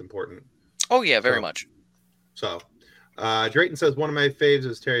sure that's important. Oh yeah, very much. So, Drayton says one of my faves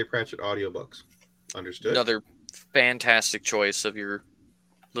is Terry Pratchett audiobooks. Understood. Another fantastic choice of your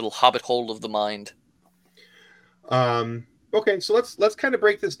little Hobbit hole of the mind. Okay, so let's kind of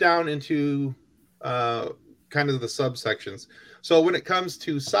break this down into kind of the subsections. So when it comes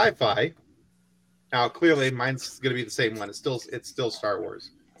to sci-fi, now clearly mine's going to be the same one. It's still Star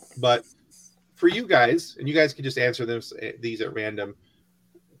Wars, but for you guys, and you guys can just answer these at random.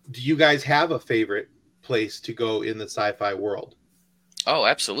 Do you guys have a favorite place to go in the sci-fi world? Oh,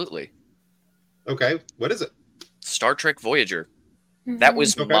 absolutely. Okay, what is it? Star Trek Voyager. That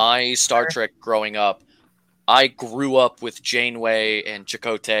was Okay. my Star Trek growing up. I grew up with Janeway and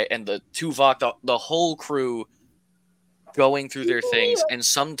Chakotay and the Tuvok, the whole crew going through their things. And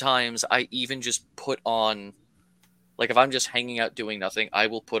sometimes I even just put on, like if I'm just hanging out doing nothing, I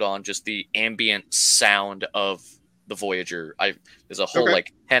will put on just the ambient sound of the Voyager. There's a whole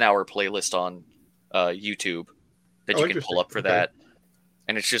like 10-hour playlist on YouTube that you can pull up for that.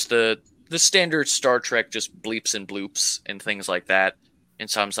 And it's just the standard Star Trek, just bleeps and bloops and things like that. And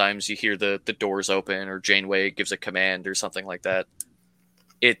sometimes you hear the doors open or Janeway gives a command or something like that.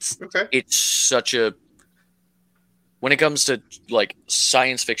 It's such a, when it comes to like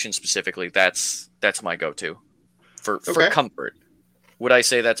science fiction specifically, that's my go-to for comfort. Would I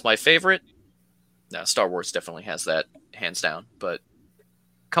say that's my favorite? No, Star Wars definitely has that hands down, but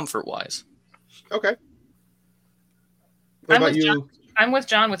comfort wise. Okay. What about you? I'm with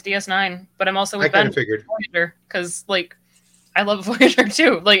John with DS9, but I'm also with I kind Ben of figured. Voyager because like I love Voyager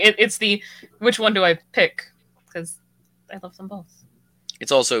too. Like it's the which one do I pick? Because I love them both.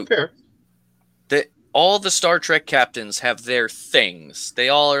 It's also fair that all the Star Trek captains have their things. They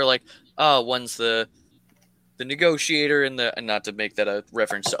all are like, oh, one's the negotiator and not to make that a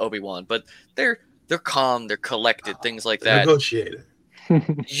reference to Obi-Wan, but they're calm, they're collected, things like that. Negotiator.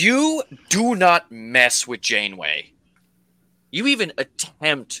 You do not mess with Janeway. You even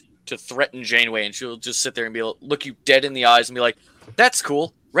attempt to threaten Janeway, and she'll just sit there and look you dead in the eyes and be like, "That's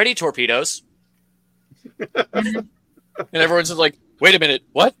cool. Ready, torpedoes." And everyone's just like, "Wait a minute,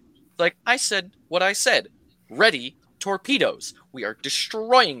 what?" It's like, I said what I said. Ready, torpedoes. We are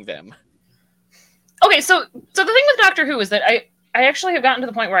destroying them. Okay, so the thing with Doctor Who is that I actually have gotten to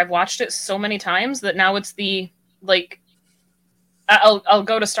the point where I've watched it so many times that now it's the like I'll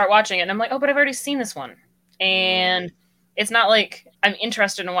go to start watching it and I'm like, oh, but I've already seen this one, and it's not like I'm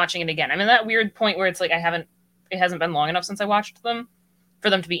interested in watching it again. I'm in that weird point where it's like it hasn't been long enough since I watched them for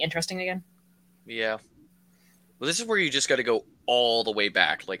them to be interesting again. Yeah. Well, this is where you just got to go all the way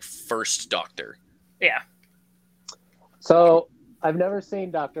back, like first Doctor. Yeah. So I've never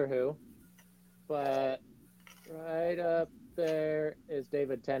seen Doctor Who, but right up there is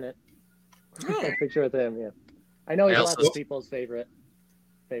David Tennant. A picture with him. Yeah, I know he's lots of people's favorite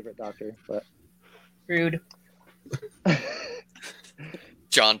Doctor, but rude.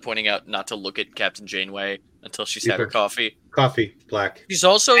 John pointing out not to look at Captain Janeway until she's had her coffee. Coffee, black. She's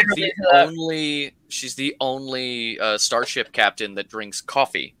also the only starship captain that drinks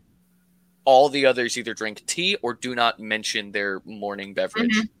coffee. All the others either drink tea or do not mention their morning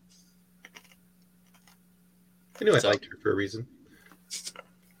beverage. Mm-hmm. I knew I liked her for a reason.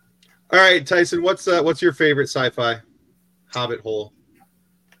 All right, Tyson, what's your favorite sci-fi Hobbit hole?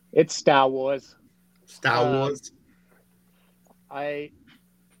 It's Star Wars. Star Wars.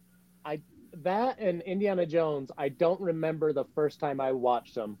 That and Indiana Jones, I don't remember the first time I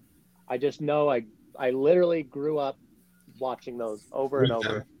watched them. I just know I literally grew up watching those over and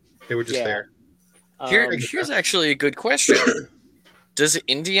over. They were just there. Here's actually a good question. Does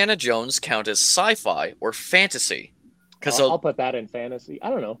Indiana Jones count as sci-fi or fantasy? Because I'll put that in fantasy. I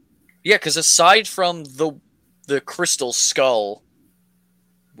don't know. Yeah, because aside from the crystal skull,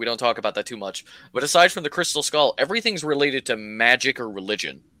 we don't talk about that too much. But aside from the crystal skull, everything's related to magic or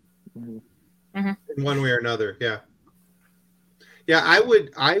religion. Mm-hmm. Mm-hmm. In one way or another, yeah. Yeah, I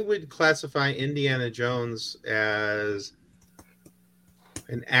would classify Indiana Jones as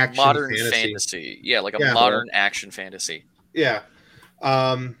an action modern fantasy. Yeah, like a modern action fantasy. Yeah.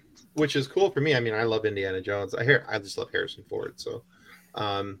 Which is cool for me. I mean, I love Indiana Jones. I just love Harrison Ford. So,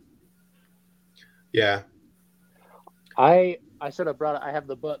 yeah. I should have brought it. I have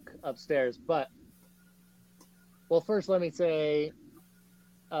the book upstairs, but first let me say,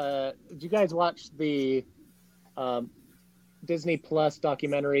 did you guys watch the Disney Plus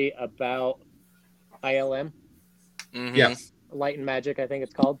documentary about ILM? Mm-hmm. Yeah. Light and Magic, I think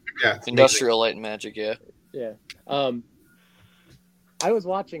it's called. Yeah. Industrial Light and Magic, yeah. Yeah. I was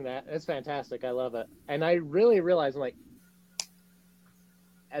watching that. It's fantastic. I love it. And I really realized, like,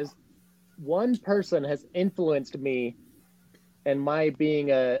 as one person has influenced me in my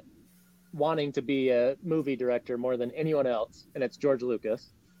wanting to be a movie director more than anyone else, and it's George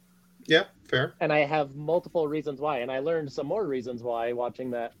Lucas. Yeah, fair. And I have multiple reasons why, and I learned some more reasons why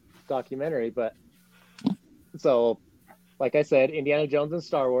watching that documentary. But so, like I said, Indiana Jones and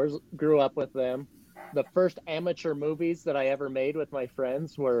Star Wars, grew up with them. The first amateur movies that I ever made with my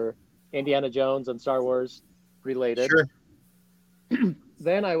friends were Indiana Jones and Star Wars related. Sure.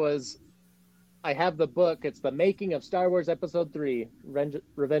 Then I was I have the book. It's The Making of Star Wars Episode 3,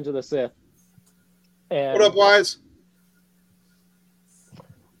 Revenge of the Sith. And, What up, Wise?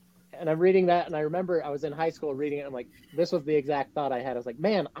 and I'm reading that, and I remember I was in high school reading it. I'm like, this was the exact thought I had. I was like,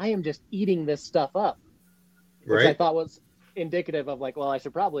 man, I am just eating this stuff up. Which I Right? thought was indicative of like, well, I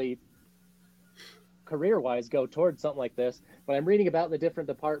should probably career-wise go towards something like this. But I'm reading about the different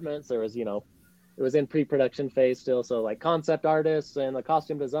departments. There was, it was in pre-production phase still. So like concept artists and the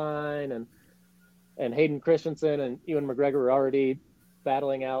costume design and Hayden Christensen and Ewan McGregor were already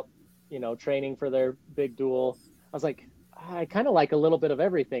battling out, training for their big duel. I was like, I kind of like a little bit of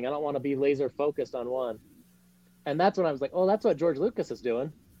everything. I don't want to be laser focused on one. And that's when I was like, oh, that's what George Lucas is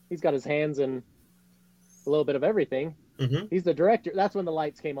doing. He's got his hands in a little bit of everything. Mm-hmm. He's the director. That's when the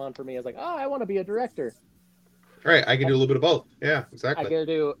lights came on for me. I was like, oh, I want to be a director. Right. I can do a little bit of both. Yeah, exactly. I get to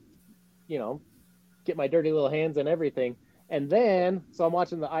do, get my dirty little hands in everything. And then, so I'm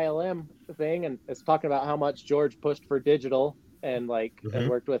watching the ILM thing, and it's talking about how much George pushed for digital and and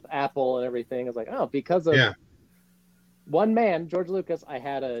worked with Apple and everything. I was like, oh, because of one man, George Lucas, I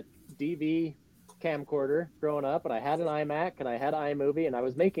had a DV camcorder growing up, and I had an iMac, and I had iMovie, and I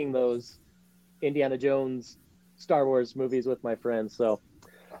was making those Indiana Jones, Star Wars movies with my friends. So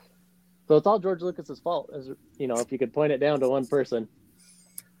it's all George Lucas's fault. As if you could point it down to one person,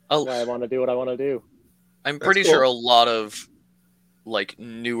 I want to do what I want to do. I'm pretty sure a lot of like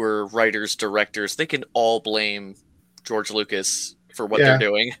newer writers, directors, they can all blame George Lucas for what they're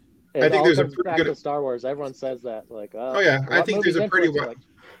doing. I think there's a pretty good Star Wars. Everyone says that, like, I think there's a pretty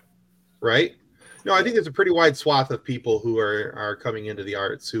right. No, I think there's a pretty wide swath of people who are coming into the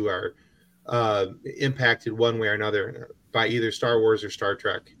arts who are impacted one way or another by either Star Wars or Star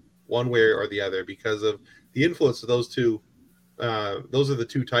Trek, one way or the other, because of the influence of those two. Those are the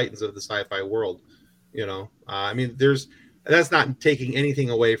two titans of the sci-fi world. I mean, that's not taking anything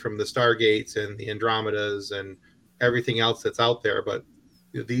away from the Stargates and the Andromedas and everything else that's out there, but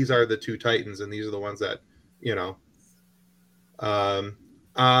these are the two titans, and these are the ones that,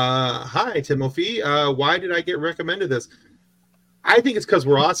 hi, Timothy. Why did I get recommended this? I think it's because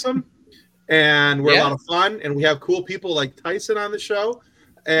we're awesome, and we're a lot of fun, and we have cool people like Tyson on the show,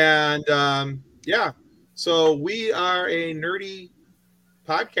 and so we are a nerdy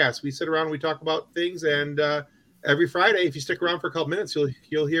podcast. We sit around and we talk about things, and every Friday, if you stick around for a couple minutes,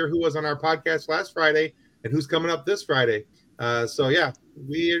 you'll hear who was on our podcast last Friday and who's coming up this Friday.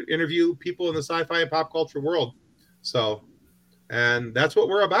 We interview people in the sci-fi and pop culture world. So, and that's what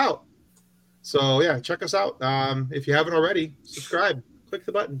we're about. So check us out. If you haven't already, subscribe, click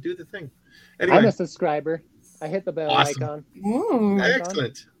the button, do the thing. Anyway, I'm a subscriber. I hit the bell icon.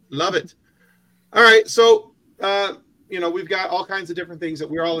 Excellent. Love it. All right. So, we've got all kinds of different things that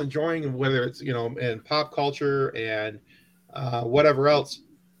we're all enjoying, whether it's, in pop culture and whatever else.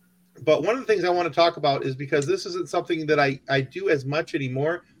 But one of the things I want to talk about is because this isn't something that I do as much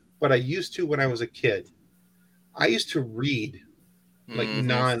anymore, but I used to when I was a kid. I used to read like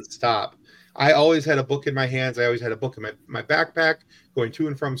nonstop. I always had a book in my hands. I always had a book in my backpack going to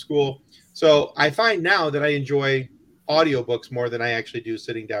and from school. So I find now that I enjoy audiobooks more than I actually do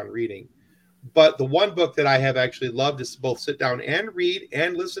sitting down reading. But the one book that I have actually loved is both sit down and read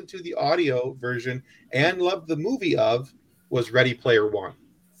and listen to the audio version and loved the movie of was Ready Player One.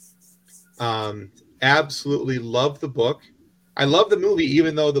 Absolutely love the book. I love the movie,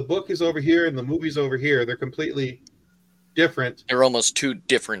 even though the book is over here and the movie's over here. They're completely different. They're almost two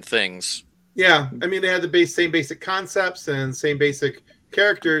different things. Yeah, I mean, they had the same basic concepts and same basic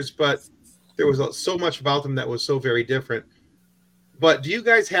characters, but there was so much about them that was so very different. But do you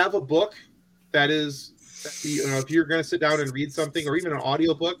guys have a book that is, if you're going to sit down and read something, or even an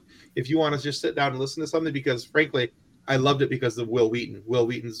audiobook, if you want to just sit down and listen to something? Because frankly, I loved it because of Will Wheaton. Will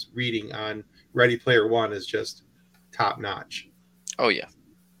Wheaton's reading on Ready Player One is just top notch. Oh, yeah.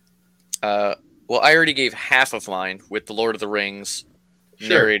 Well, I already gave half of mine with The Lord of the Rings,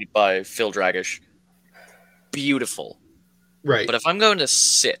 narrated by Phil Dragish. Beautiful. Right. But if I'm going to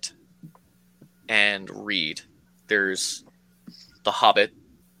sit and read, there's The Hobbit,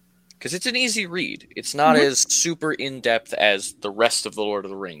 because it's an easy read. It's not as super in-depth as the rest of The Lord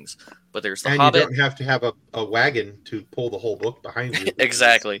of the Rings. But there's The Hobbit. You don't have to have a wagon to pull the whole book behind you.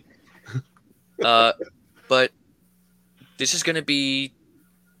 Exactly. But this is going to be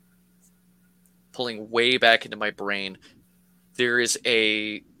pulling way back into my brain. There is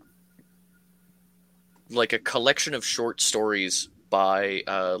a collection of short stories by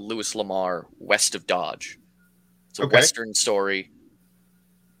Louis Lamar, West of Dodge. It's a Western story.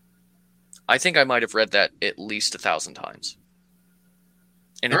 I think I might have read that at least 1,000 times.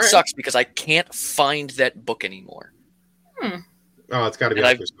 And it sucks because I can't find that book anymore. Oh, it's got to be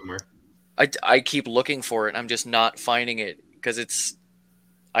out there somewhere. I keep looking for it and I'm just not finding it because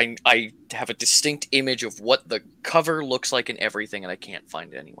I have a distinct image of what the cover looks like and everything, and I can't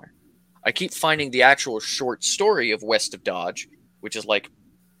find it anywhere. I keep finding the actual short story of West of Dodge, which is like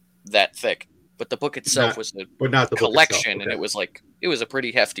that thick, but the book itself was a not the collection, book itself. And it was a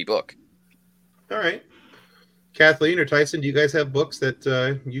pretty hefty book. All right, Kathleen or Tyson, do you guys have books that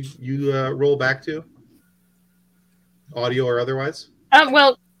you roll back to, audio or otherwise?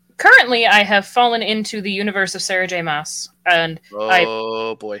 Well, currently I have fallen into the universe of Sarah J. Maas, and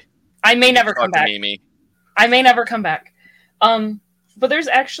boy, I may never come back. Mimi. I may never come back. But there's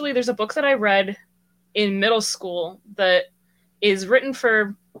a book that I read in middle school that is written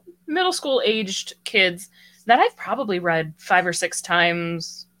for middle school aged kids that I've probably read 5 or 6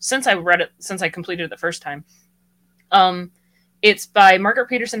 times since I completed it the first time. It's by Margaret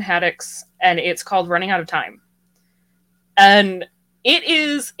Peterson Haddix, and it's called Running Out of Time. And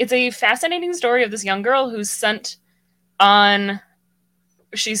it's a fascinating story of this young girl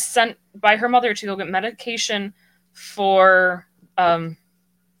she's sent by her mother to go get medication for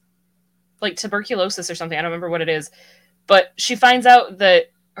like tuberculosis or something. I don't remember what it is, but she finds out that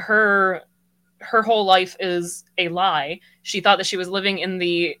her whole life is a lie. She thought that she was living in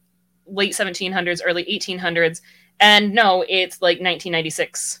the late 1700s, early 1800s, and no, it's like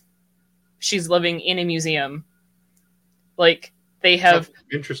 1996. She's living in a museum. Like, they have...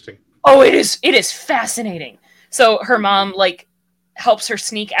 Interesting. Oh, it is fascinating. So her mom, like, helps her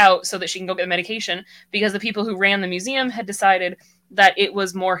sneak out so that she can go get the medication, because the people who ran the museum had decided that it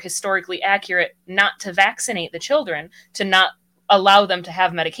was more historically accurate not to vaccinate the children, to not allow them to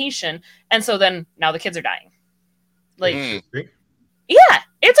have medication. And so then now the kids are dying. Like, yeah,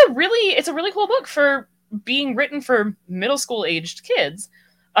 it's a really cool book for being written for middle school aged kids.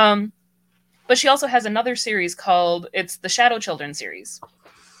 But she also has another series called, it's the Shadow Children series,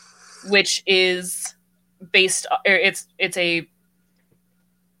 which is based, it's a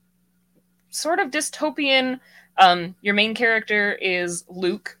sort of dystopian. Your main character is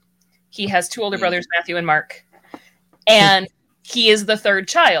Luke. He has 2 older brothers, Matthew and Mark. And he is the 3rd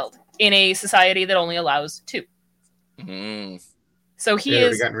child in a society that only allows 2. So he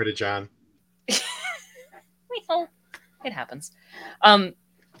already gotten rid of John. Well, it happens.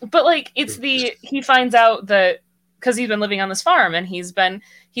 But like, he finds out that because he's been living on this farm and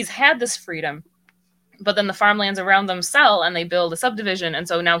he's had this freedom, but then the farmlands around them sell and they build a subdivision. And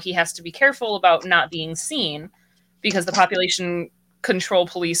so now he has to be careful about not being seen, because the population control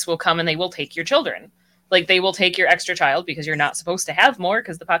police will come and they will take your children. Like, they will take your extra child because you're not supposed to have more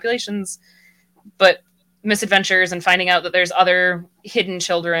because the population's, but misadventures and finding out that there's other hidden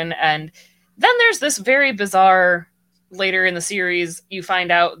children. And then there's this very bizarre, later in the series, you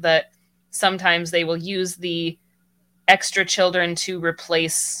find out that sometimes they will use the extra children to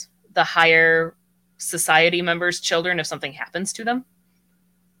replace the higher society members' children if something happens to them.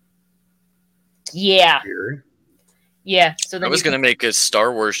 Yeah. Weird. Yeah. So then I was going to make a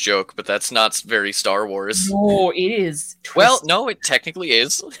Star Wars joke, but that's not very Star Wars. No, it is. Well, no, it technically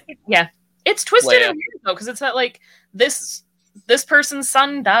is. Yeah. It's twisted and weird, though, because it's not like this person's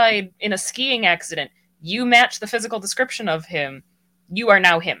son died in a skiing accident. You match the physical description of him. You are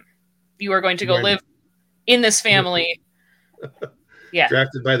now him. You are going to go live in this family. Yeah.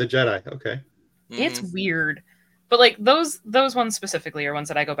 Drafted by the Jedi. Okay. It's weird. But like those ones specifically are ones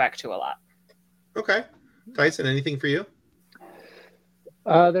that I go back to a lot. Okay. Tyson, anything for you?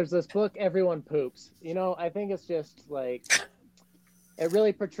 There's this book, Everyone Poops. You know, I think it's just like, it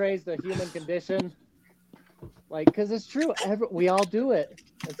really portrays the human condition. Like, because it's true, we all do it.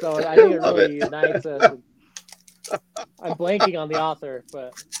 And so I think it really unites us. I'm blanking on the author,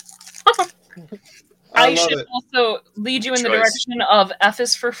 but... I should also lead you in the direction of F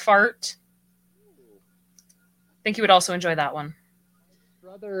is for Fart. I think you would also enjoy that one.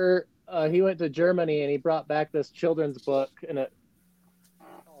 Brother, he went to Germany and he brought back this children's book, and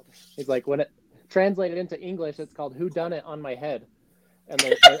he's like, when it translated into English, it's called Who Done It on My Head, and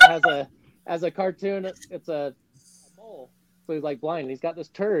it has a cartoon. It's a mole, so he's like blind. And he's got this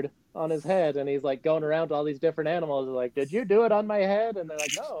turd on his head, and he's like going around to all these different animals. He's like, "Did you do it on my head?" And they're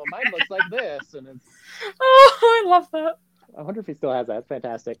like, "No, mine looks like this." And it's... Oh, I love that. I wonder if he still has that. It's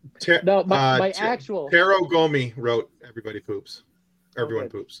fantastic. No, my actual Taro Gomi wrote "Everybody Poops." Everyone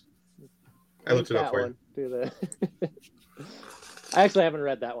poops. I looked it up for you. I actually haven't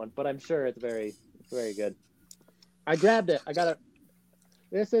read that one, but I'm sure it's very good. I grabbed it. I got it.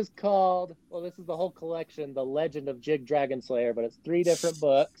 This is called, this is the whole collection, The Legend of Jig Dragon Slayer, but it's 3 different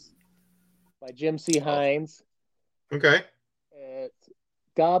books by Jim C. Hines. Okay. It's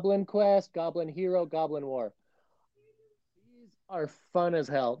Goblin Quest, Goblin Hero, Goblin War. These are fun as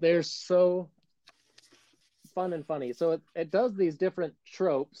hell. They're so fun and funny. So it does these different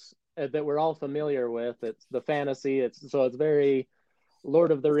tropes that we're all familiar with. It's the fantasy. It's very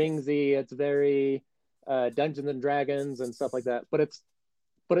Lord of the Ringsy. It's very Dungeons and Dragons and stuff like that. But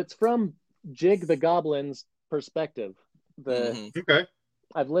it's from Jig the Goblin's perspective. Okay.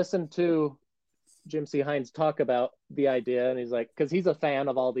 I've listened to Jim C. Hines talk about the idea, and he's like, because he's a fan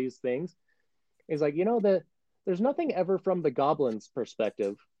of all these things. He's like, there's nothing ever from the goblins'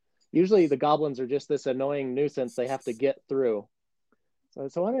 perspective. Usually the goblins are just this annoying nuisance they have to get through.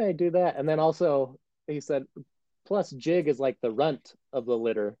 So why did I do that? And then also he said, plus Jig is like the runt of the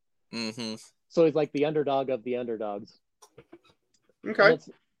litter. Mm-hmm. So he's like the underdog of the underdogs. Okay.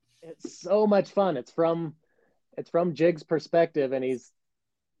 It's so much fun. It's from Jig's perspective, and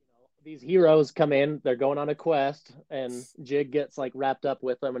these heroes come in, they're going on a quest, and Jig gets like wrapped up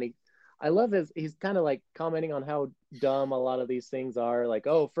with them, and I love he's kind of like commenting on how dumb a lot of these things are, like,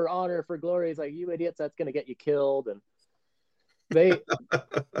 oh, for honor, for glory. He's like, you idiots, that's gonna get you killed. And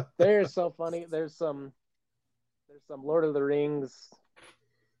they're so funny. There's some Lord of the Rings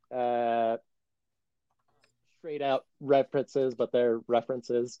straight out references, but they're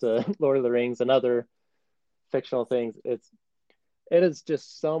references to Lord of the Rings and other fictional things. It is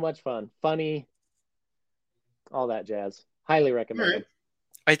just so much fun, funny, all that jazz. Highly recommend it.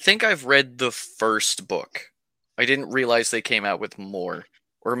 I think I've read the first book. I didn't realize they came out with more.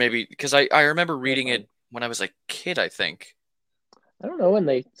 Or maybe, because I remember reading it when I was a kid, I think. I don't know when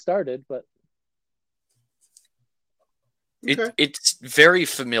they started, but... It's very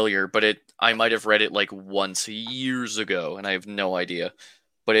familiar, but I might have read it like once years ago, and I have no idea.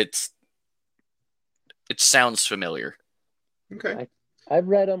 But it sounds familiar. Okay. I've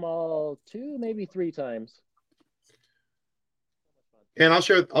read them all 2, maybe 3 times. And I'll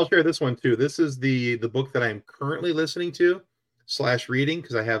share this one too. This is the book that I'm currently listening to / reading,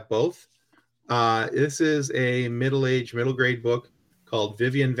 because I have both. This is a middle grade book called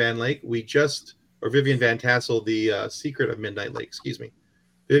Vivian Van Tassel, The Secret of Midnight Lake. Excuse me.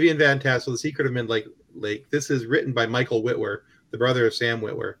 Vivian Van Tassel, The Secret of Midnight Lake. This is written by Michael Whitwer, the brother of Sam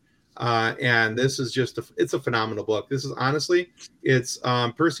Whitwer. And this is it's a phenomenal book. This is honestly, it's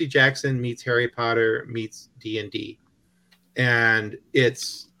Percy Jackson meets Harry Potter meets D&D. And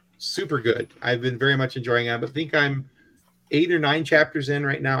it's super good. I've been very much enjoying it. I think I'm 8 or 9 chapters in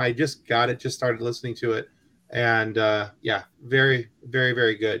right now. I just started listening to it. And very, very,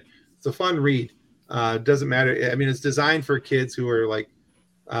 very good. It's a fun read. Doesn't matter. I mean, it's designed for kids who are like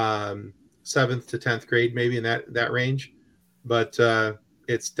 7th to 10th grade, maybe in that range. But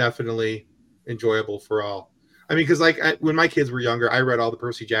it's definitely enjoyable for all. I mean, because when my kids were younger, I read all the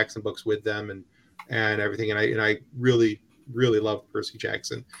Percy Jackson books with them and everything. And I really, really loved Percy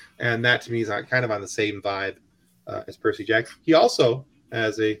Jackson. And that to me is kind of on the same vibe as Percy Jackson. He also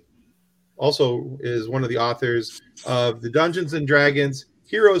is one of the authors of the Dungeons and Dragons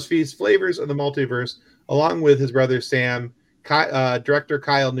Heroes Feast Flavors of the Multiverse, along with his brother Sam, director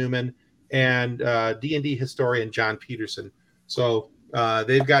Kyle Newman, and D&D historian John Peterson. So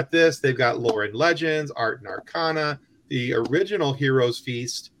they've got lore and legends, art and arcana, the original Heroes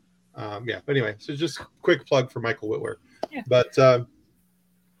Feast. But anyway, so just a quick plug for Michael Whitwer. Yeah. But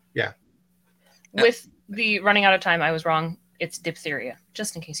With the running out of time, I was wrong. It's diphtheria,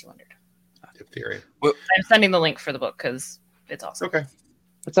 just in case you wondered. Diphtheria. I'm sending the link for the book because it's awesome. Okay.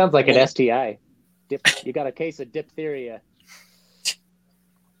 It sounds like an STI. You got a case of diphtheria.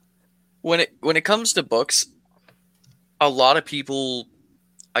 When it comes to books, a lot of people,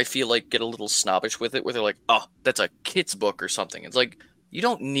 I feel like, get a little snobbish with it, where they're like, "Oh, that's a kid's book or something." It's like, you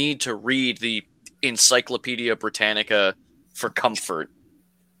don't need to read the Encyclopedia Britannica for comfort.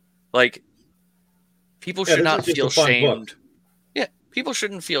 Like, people should not feel shamed. Yeah, people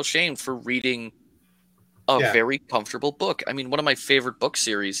shouldn't feel shamed for reading a very comfortable book. I mean, one of my favorite book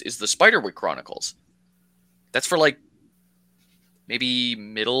series is the Spiderwick Chronicles. That's for like maybe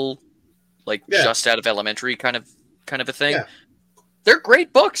middle, just out of elementary kind of a thing. Yeah. They're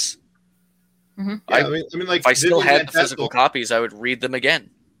great books. Mm-hmm. Yeah, I mean, like, if I still had the physical copies, I would read them again.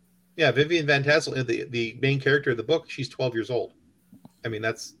 Yeah, Vivian Van Tassel, the main character of the book, she's 12 years old. I mean,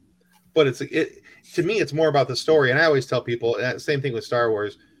 but to me, it's more about the story. And I always tell people, same thing with Star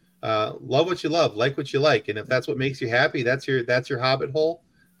Wars, love what you love, like what you like. And if that's what makes you happy, that's your Hobbit hole,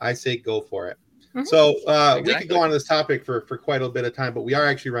 I say go for it. Mm-hmm. So we could go on this topic for quite a bit of time, but we are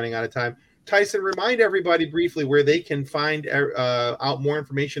actually running out of time. Tyson, remind everybody briefly where they can find out more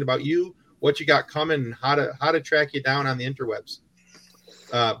information about you, what you got coming, and how to track you down on the interwebs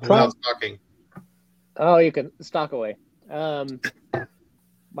without stalking. Oh, you can stalk away.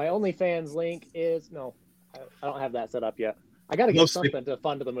 My OnlyFans link is I don't have that set up yet. I got to get Mostly- something to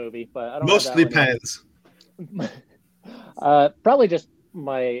fund to the movie, but I don't Mostly have that one yet. pens. Probably just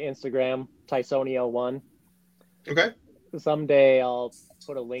my Instagram, Tysonio1. Okay. Someday I'll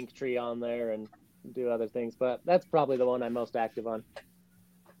put a link tree on there and do other things, but that's probably the one I'm most active on.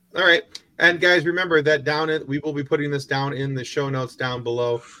 All right. And guys, remember that we will be putting this down in the show notes down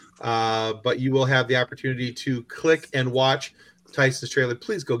below. But you will have the opportunity to click and watch Tyson's trailer.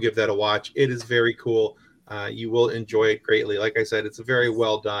 Please go give that a watch. It is very cool. You will enjoy it greatly. Like I said, it's very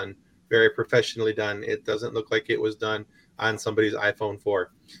well done, very professionally done. It doesn't look like it was done on somebody's iPhone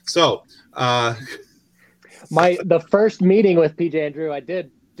 4. So, the first meeting with PJ and Drew, I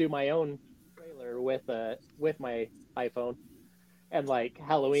did do my own trailer with my iPhone and like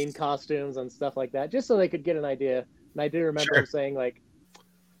Halloween costumes and stuff like that, just so they could get an idea. And I do remember him saying like,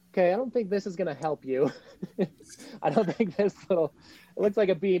 "Okay, I don't think this is gonna help you. I don't think it looks like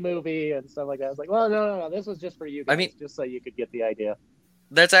a B movie and stuff like that." I was like, "Well, no, this was just for you guys, just so you could get the idea."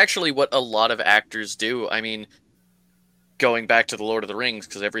 That's actually what a lot of actors do. I mean, going back to the Lord of the Rings,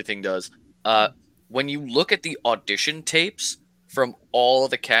 because everything does. When you look at the audition tapes from all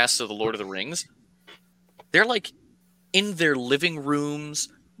of the cast of the Lord of the Rings, they're like in their living rooms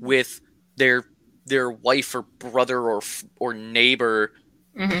with their wife or brother or neighbor,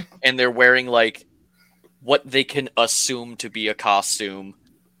 and they're wearing like what they can assume to be a costume,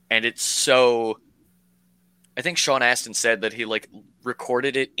 and it's so. I think Sean Astin said that he like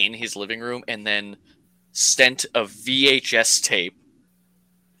recorded it in his living room and then sent a VHS tape.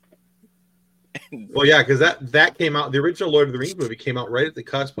 Well, yeah, because that came out. The original Lord of the Rings movie came out right at the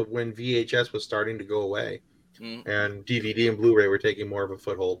cusp of when VHS was starting to go away, and DVD and Blu-ray were taking more of a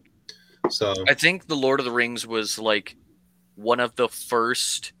foothold. So I think the Lord of the Rings was like one of the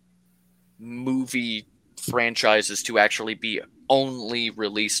first movie franchises to actually be only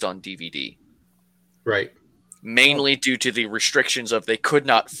released on DVD. Right. Mainly due to the restrictions of they could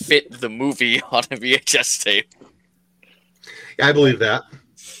not fit the movie on a VHS tape. Yeah, I believe that.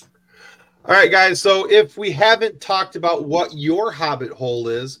 All right, guys. So if we haven't talked about what your Hobbit hole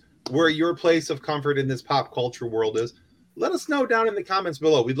is, where your place of comfort in this pop culture world is, let us know down in the comments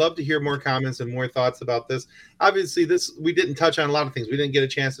below. We'd love to hear more comments and more thoughts about this. Obviously, we didn't touch on a lot of things. We didn't get a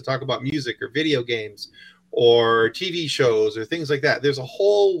chance to talk about music or video games or TV shows or things like that. There's a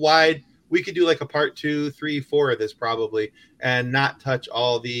whole wide. We could do like a part 2, 3, 4 of this probably, and not touch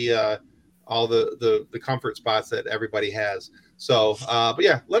all the comfort spots that everybody has. So, but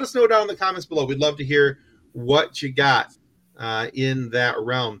yeah, let us know down in the comments below. We'd love to hear what you got in that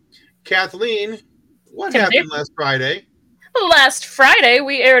realm. Kathleen, what happened last Friday? Last Friday,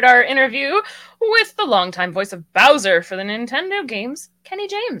 we aired our interview with the longtime voice of Bowser for the Nintendo games, Kenny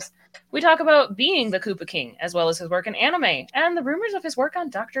James. We talk about being the Koopa King, as well as his work in anime, and the rumors of his work on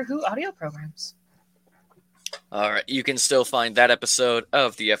Doctor Who audio programs. All right, you can still find that episode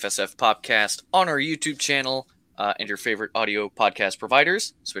of the FSF PopCast on our YouTube channel and your favorite audio podcast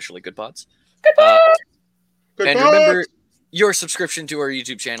providers, especially Good Pods. Good Pods! And remember, your subscription to our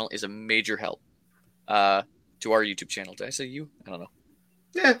YouTube channel is a major help. To our YouTube channel. Did I say you? I don't know.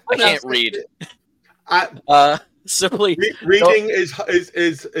 Yeah, I can't read. Simply reading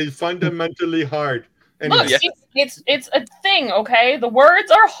is fundamentally hard. Anyway. Look, it's a thing, okay? The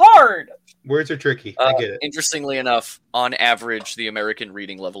words are hard. Words are tricky. I get it. Interestingly enough, on average, the American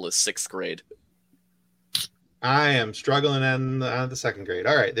reading level is 6th grade. I am struggling on the 2nd grade.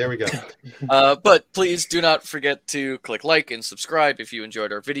 All right, there we go. But please do not forget to click like and subscribe if you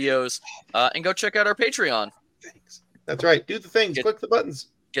enjoyed our videos, and go check out our Patreon. Thanks. That's right. Do the things. Click the buttons.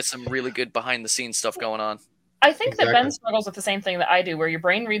 Get some really good behind-the-scenes stuff going on. I think that Ben struggles with the same thing that I do, where your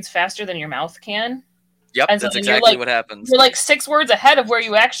brain reads faster than your mouth can. Yep, and that's exactly what happens. You're like 6 words ahead of where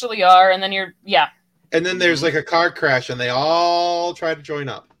you actually are, and then And then there's like a car crash, and they all try to join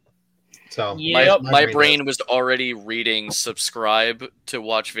up. So my brain was already reading subscribe to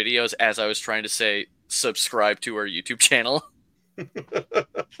watch videos as I was trying to say subscribe to our YouTube channel. And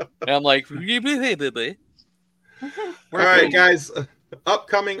I'm like, all right, guys.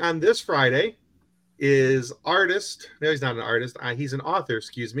 Upcoming on this Friday is artist. No, he's not an artist. He's an author.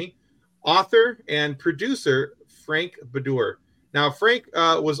 Excuse me, author and producer Frank Badur. Now, Frank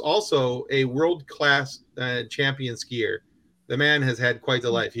was also a world-class champion skier. The man has had quite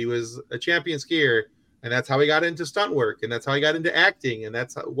the life. He was a champion skier, and that's how he got into stunt work, and that's how he got into acting, and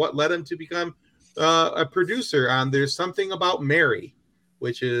that's what led him to become a producer on There's Something About Mary,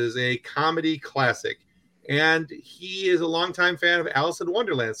 which is a comedy classic. And he is a longtime fan of Alice in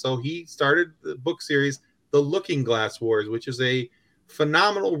Wonderland, so he started the book series The Looking Glass Wars, which is a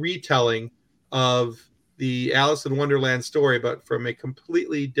phenomenal retelling of the Alice in Wonderland story, but from a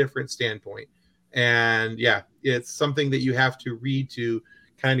completely different standpoint. And yeah, it's something that you have to read to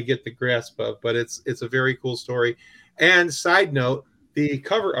kind of get the grasp of, but it's a very cool story. And side note, the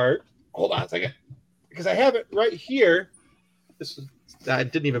cover art, hold on a second, because I have it right here. I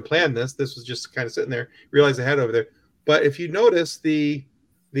didn't even plan this. This was just kind of sitting there. Realized I had it over there. But if you notice the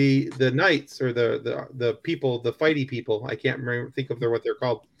knights or the people, the fighty people, I can't think of what they're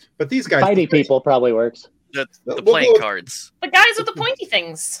called. But these guys, Fighty people probably works. The playing cards. The guys with the pointy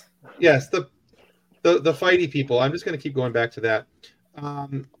things. Yes, the fighty people. I'm just going to keep going back to that.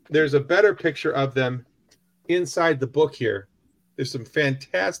 There's a better picture of them inside the book here. There's some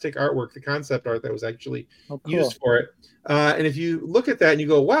fantastic artwork, the concept art that was actually used for it. And if you look at that and you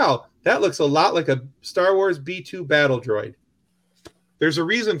go, wow, that looks a lot like a Star Wars B-2 battle droid. There's a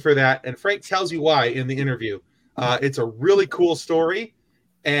reason for that, and Frank tells you why in the interview. It's a really cool story,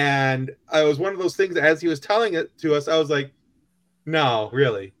 and it was one of those things, as he was telling it to us, I was like, no,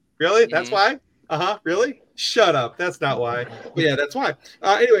 really? Really? That's why? Really? Shut up. That's not why. But yeah, that's why.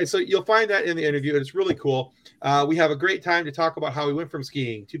 Anyway, so you'll find that in the interview, and it's really cool. We have a great time to talk about how he went from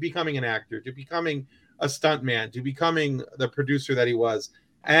skiing to becoming an actor, to becoming a stuntman, to becoming the producer that he was,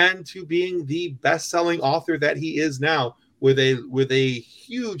 and to being the best-selling author that he is now, with a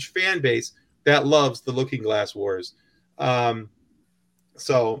huge fan base that loves the Looking Glass Wars.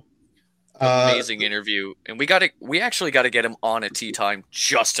 Amazing interview, and we actually got to get him on a Tea Time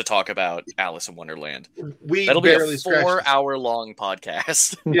just to talk about Alice in Wonderland. That'll be a 4-hour-long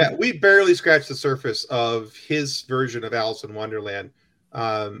podcast. Yeah, we barely scratched the surface of his version of Alice in Wonderland,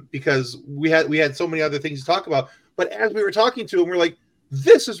 because we had so many other things to talk about. But as we were talking to him, we're like,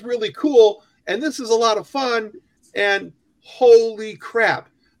 this is really cool, and this is a lot of fun, and holy crap.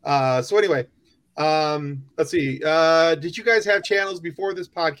 So anyway, let's see. Did you guys have channels before this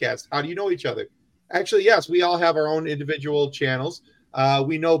podcast? How do you know each other? Actually, yes, we all have our own individual channels.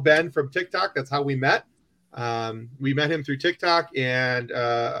 We know Ben from TikTok. That's how we met. We met him through TikTok and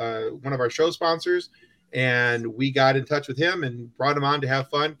one of our show sponsors, and we got in touch with him and brought him on to have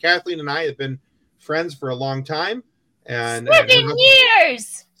fun. Kathleen and I have been friends for a long time. And 7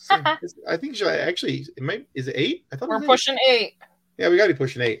 years! I think is it 8? I thought we're pushing 8. Yeah, we got to be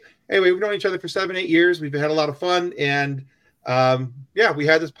pushing 8. Anyway, we've known each other for 7-8 years. We've had a lot of fun, and we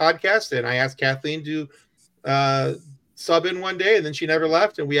had this podcast, and I asked Kathleen to sub in one day, and then she never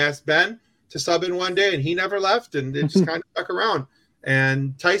left, and we asked Ben to sub in one day, and he never left, and it just kind of stuck around.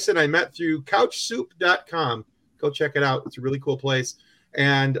 And Tyson I met through couchsoup.com. Go check it out. It's a really cool place.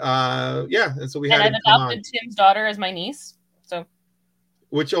 And and so we had. And I've adopted Tim's daughter as my niece. So,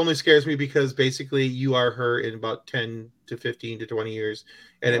 which only scares me because basically you are her in about 10 to 15 to 20 years,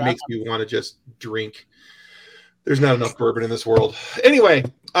 and it makes me want to just drink. There's not enough bourbon in this world. Anyway,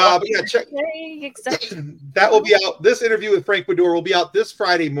 but yeah, check. That will be out. This interview with Frank Bador will be out this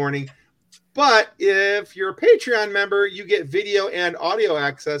Friday morning. But if you're a Patreon member, you get video and audio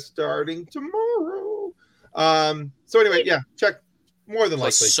access starting tomorrow. So anyway, yeah, check. More than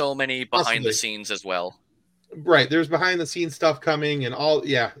likely. So many behind the scenes as well. Right. There's behind the scenes stuff coming and all.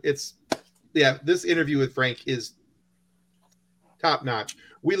 Yeah. This interview with Frank is top notch.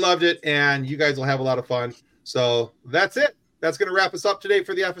 We loved it, and you guys will have a lot of fun. So that's it. That's going to wrap us up today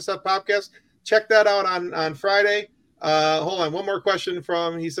for the FSF PopCast. Check that out on Friday. Hold on. One more question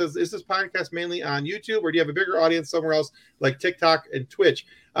he says, is this podcast mainly on YouTube, or do you have a bigger audience somewhere else like TikTok and Twitch?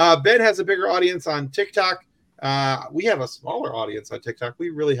 Ben has a bigger audience on TikTok. We have a smaller audience on TikTok.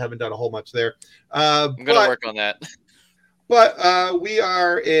 We really haven't done a whole much there. I'm going to work on that. But we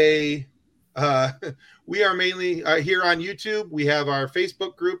are mainly here on YouTube. We have our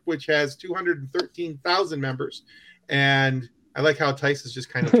Facebook group, which has 213,000 members. And I like how Tyson's just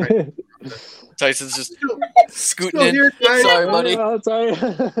kind of trying to... Tyson's just scooting in. Here, sorry, buddy. Oh, sorry.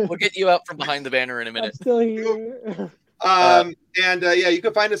 We'll get you out from behind the banner in a minute. I'm still here. You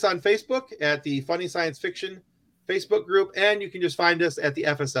can find us on Facebook at the Funny Science Fiction Facebook group, and you can just find us at the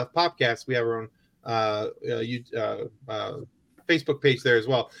FSF PopCast. We have our own Facebook page there as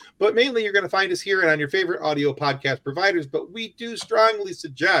well. But mainly, you're going to find us here and on your favorite audio podcast providers. But we do strongly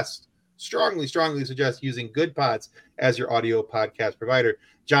suggest using Good Pods as your audio podcast provider.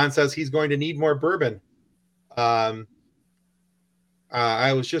 John says he's going to need more bourbon. I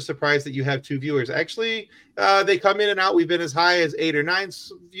was just surprised that you have 2 viewers. Actually, they come in and out. We've been as high as 8 or 9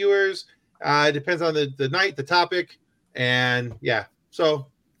 viewers. It depends on the night, the topic, and yeah. So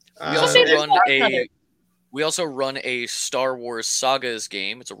we also run a Star Wars Sagas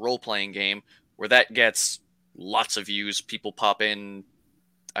game. It's a role-playing game where that gets lots of views. People pop in.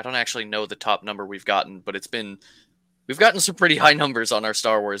 I don't actually know the top number we've gotten, but we've gotten some pretty high numbers on our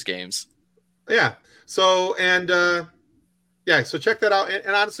Star Wars games. Yeah. So, and Yeah, so check that out.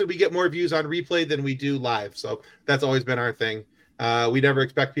 And honestly, we get more views on replay than we do live. So that's always been our thing. We never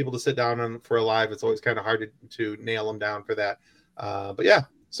expect people to sit down for a live. It's always kind of hard to nail them down for that. But yeah,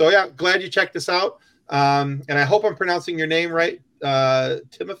 so yeah, glad you checked us out. And I hope I'm pronouncing your name right.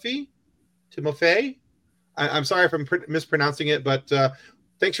 Timothy? I'm sorry if I'm mispronouncing it, but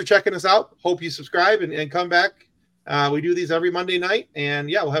thanks for checking us out. Hope you subscribe and come back. We do these every Monday night, and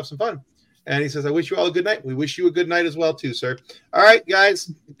yeah, we'll have some fun. And he says, I wish you all a good night. We wish you a good night as well, too, sir. All right,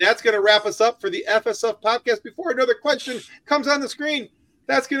 guys, that's going to wrap us up for the FSF podcast. Before another question comes on the screen,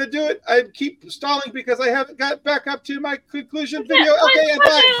 that's going to do it. I keep stalling because I haven't got back up to my conclusion video. Okay, and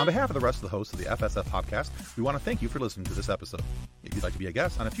bye. On behalf of the rest of the hosts of the FSF podcast, we want to thank you for listening to this episode. If you'd like to be a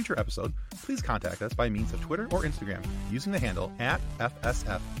guest on a future episode, please contact us by means of Twitter or Instagram using the handle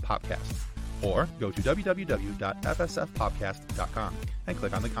 @FSFPopcast. Or go to www.fsfpopcast.com and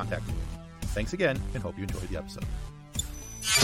click on the contact link. Thanks again, and hope you enjoyed the episode.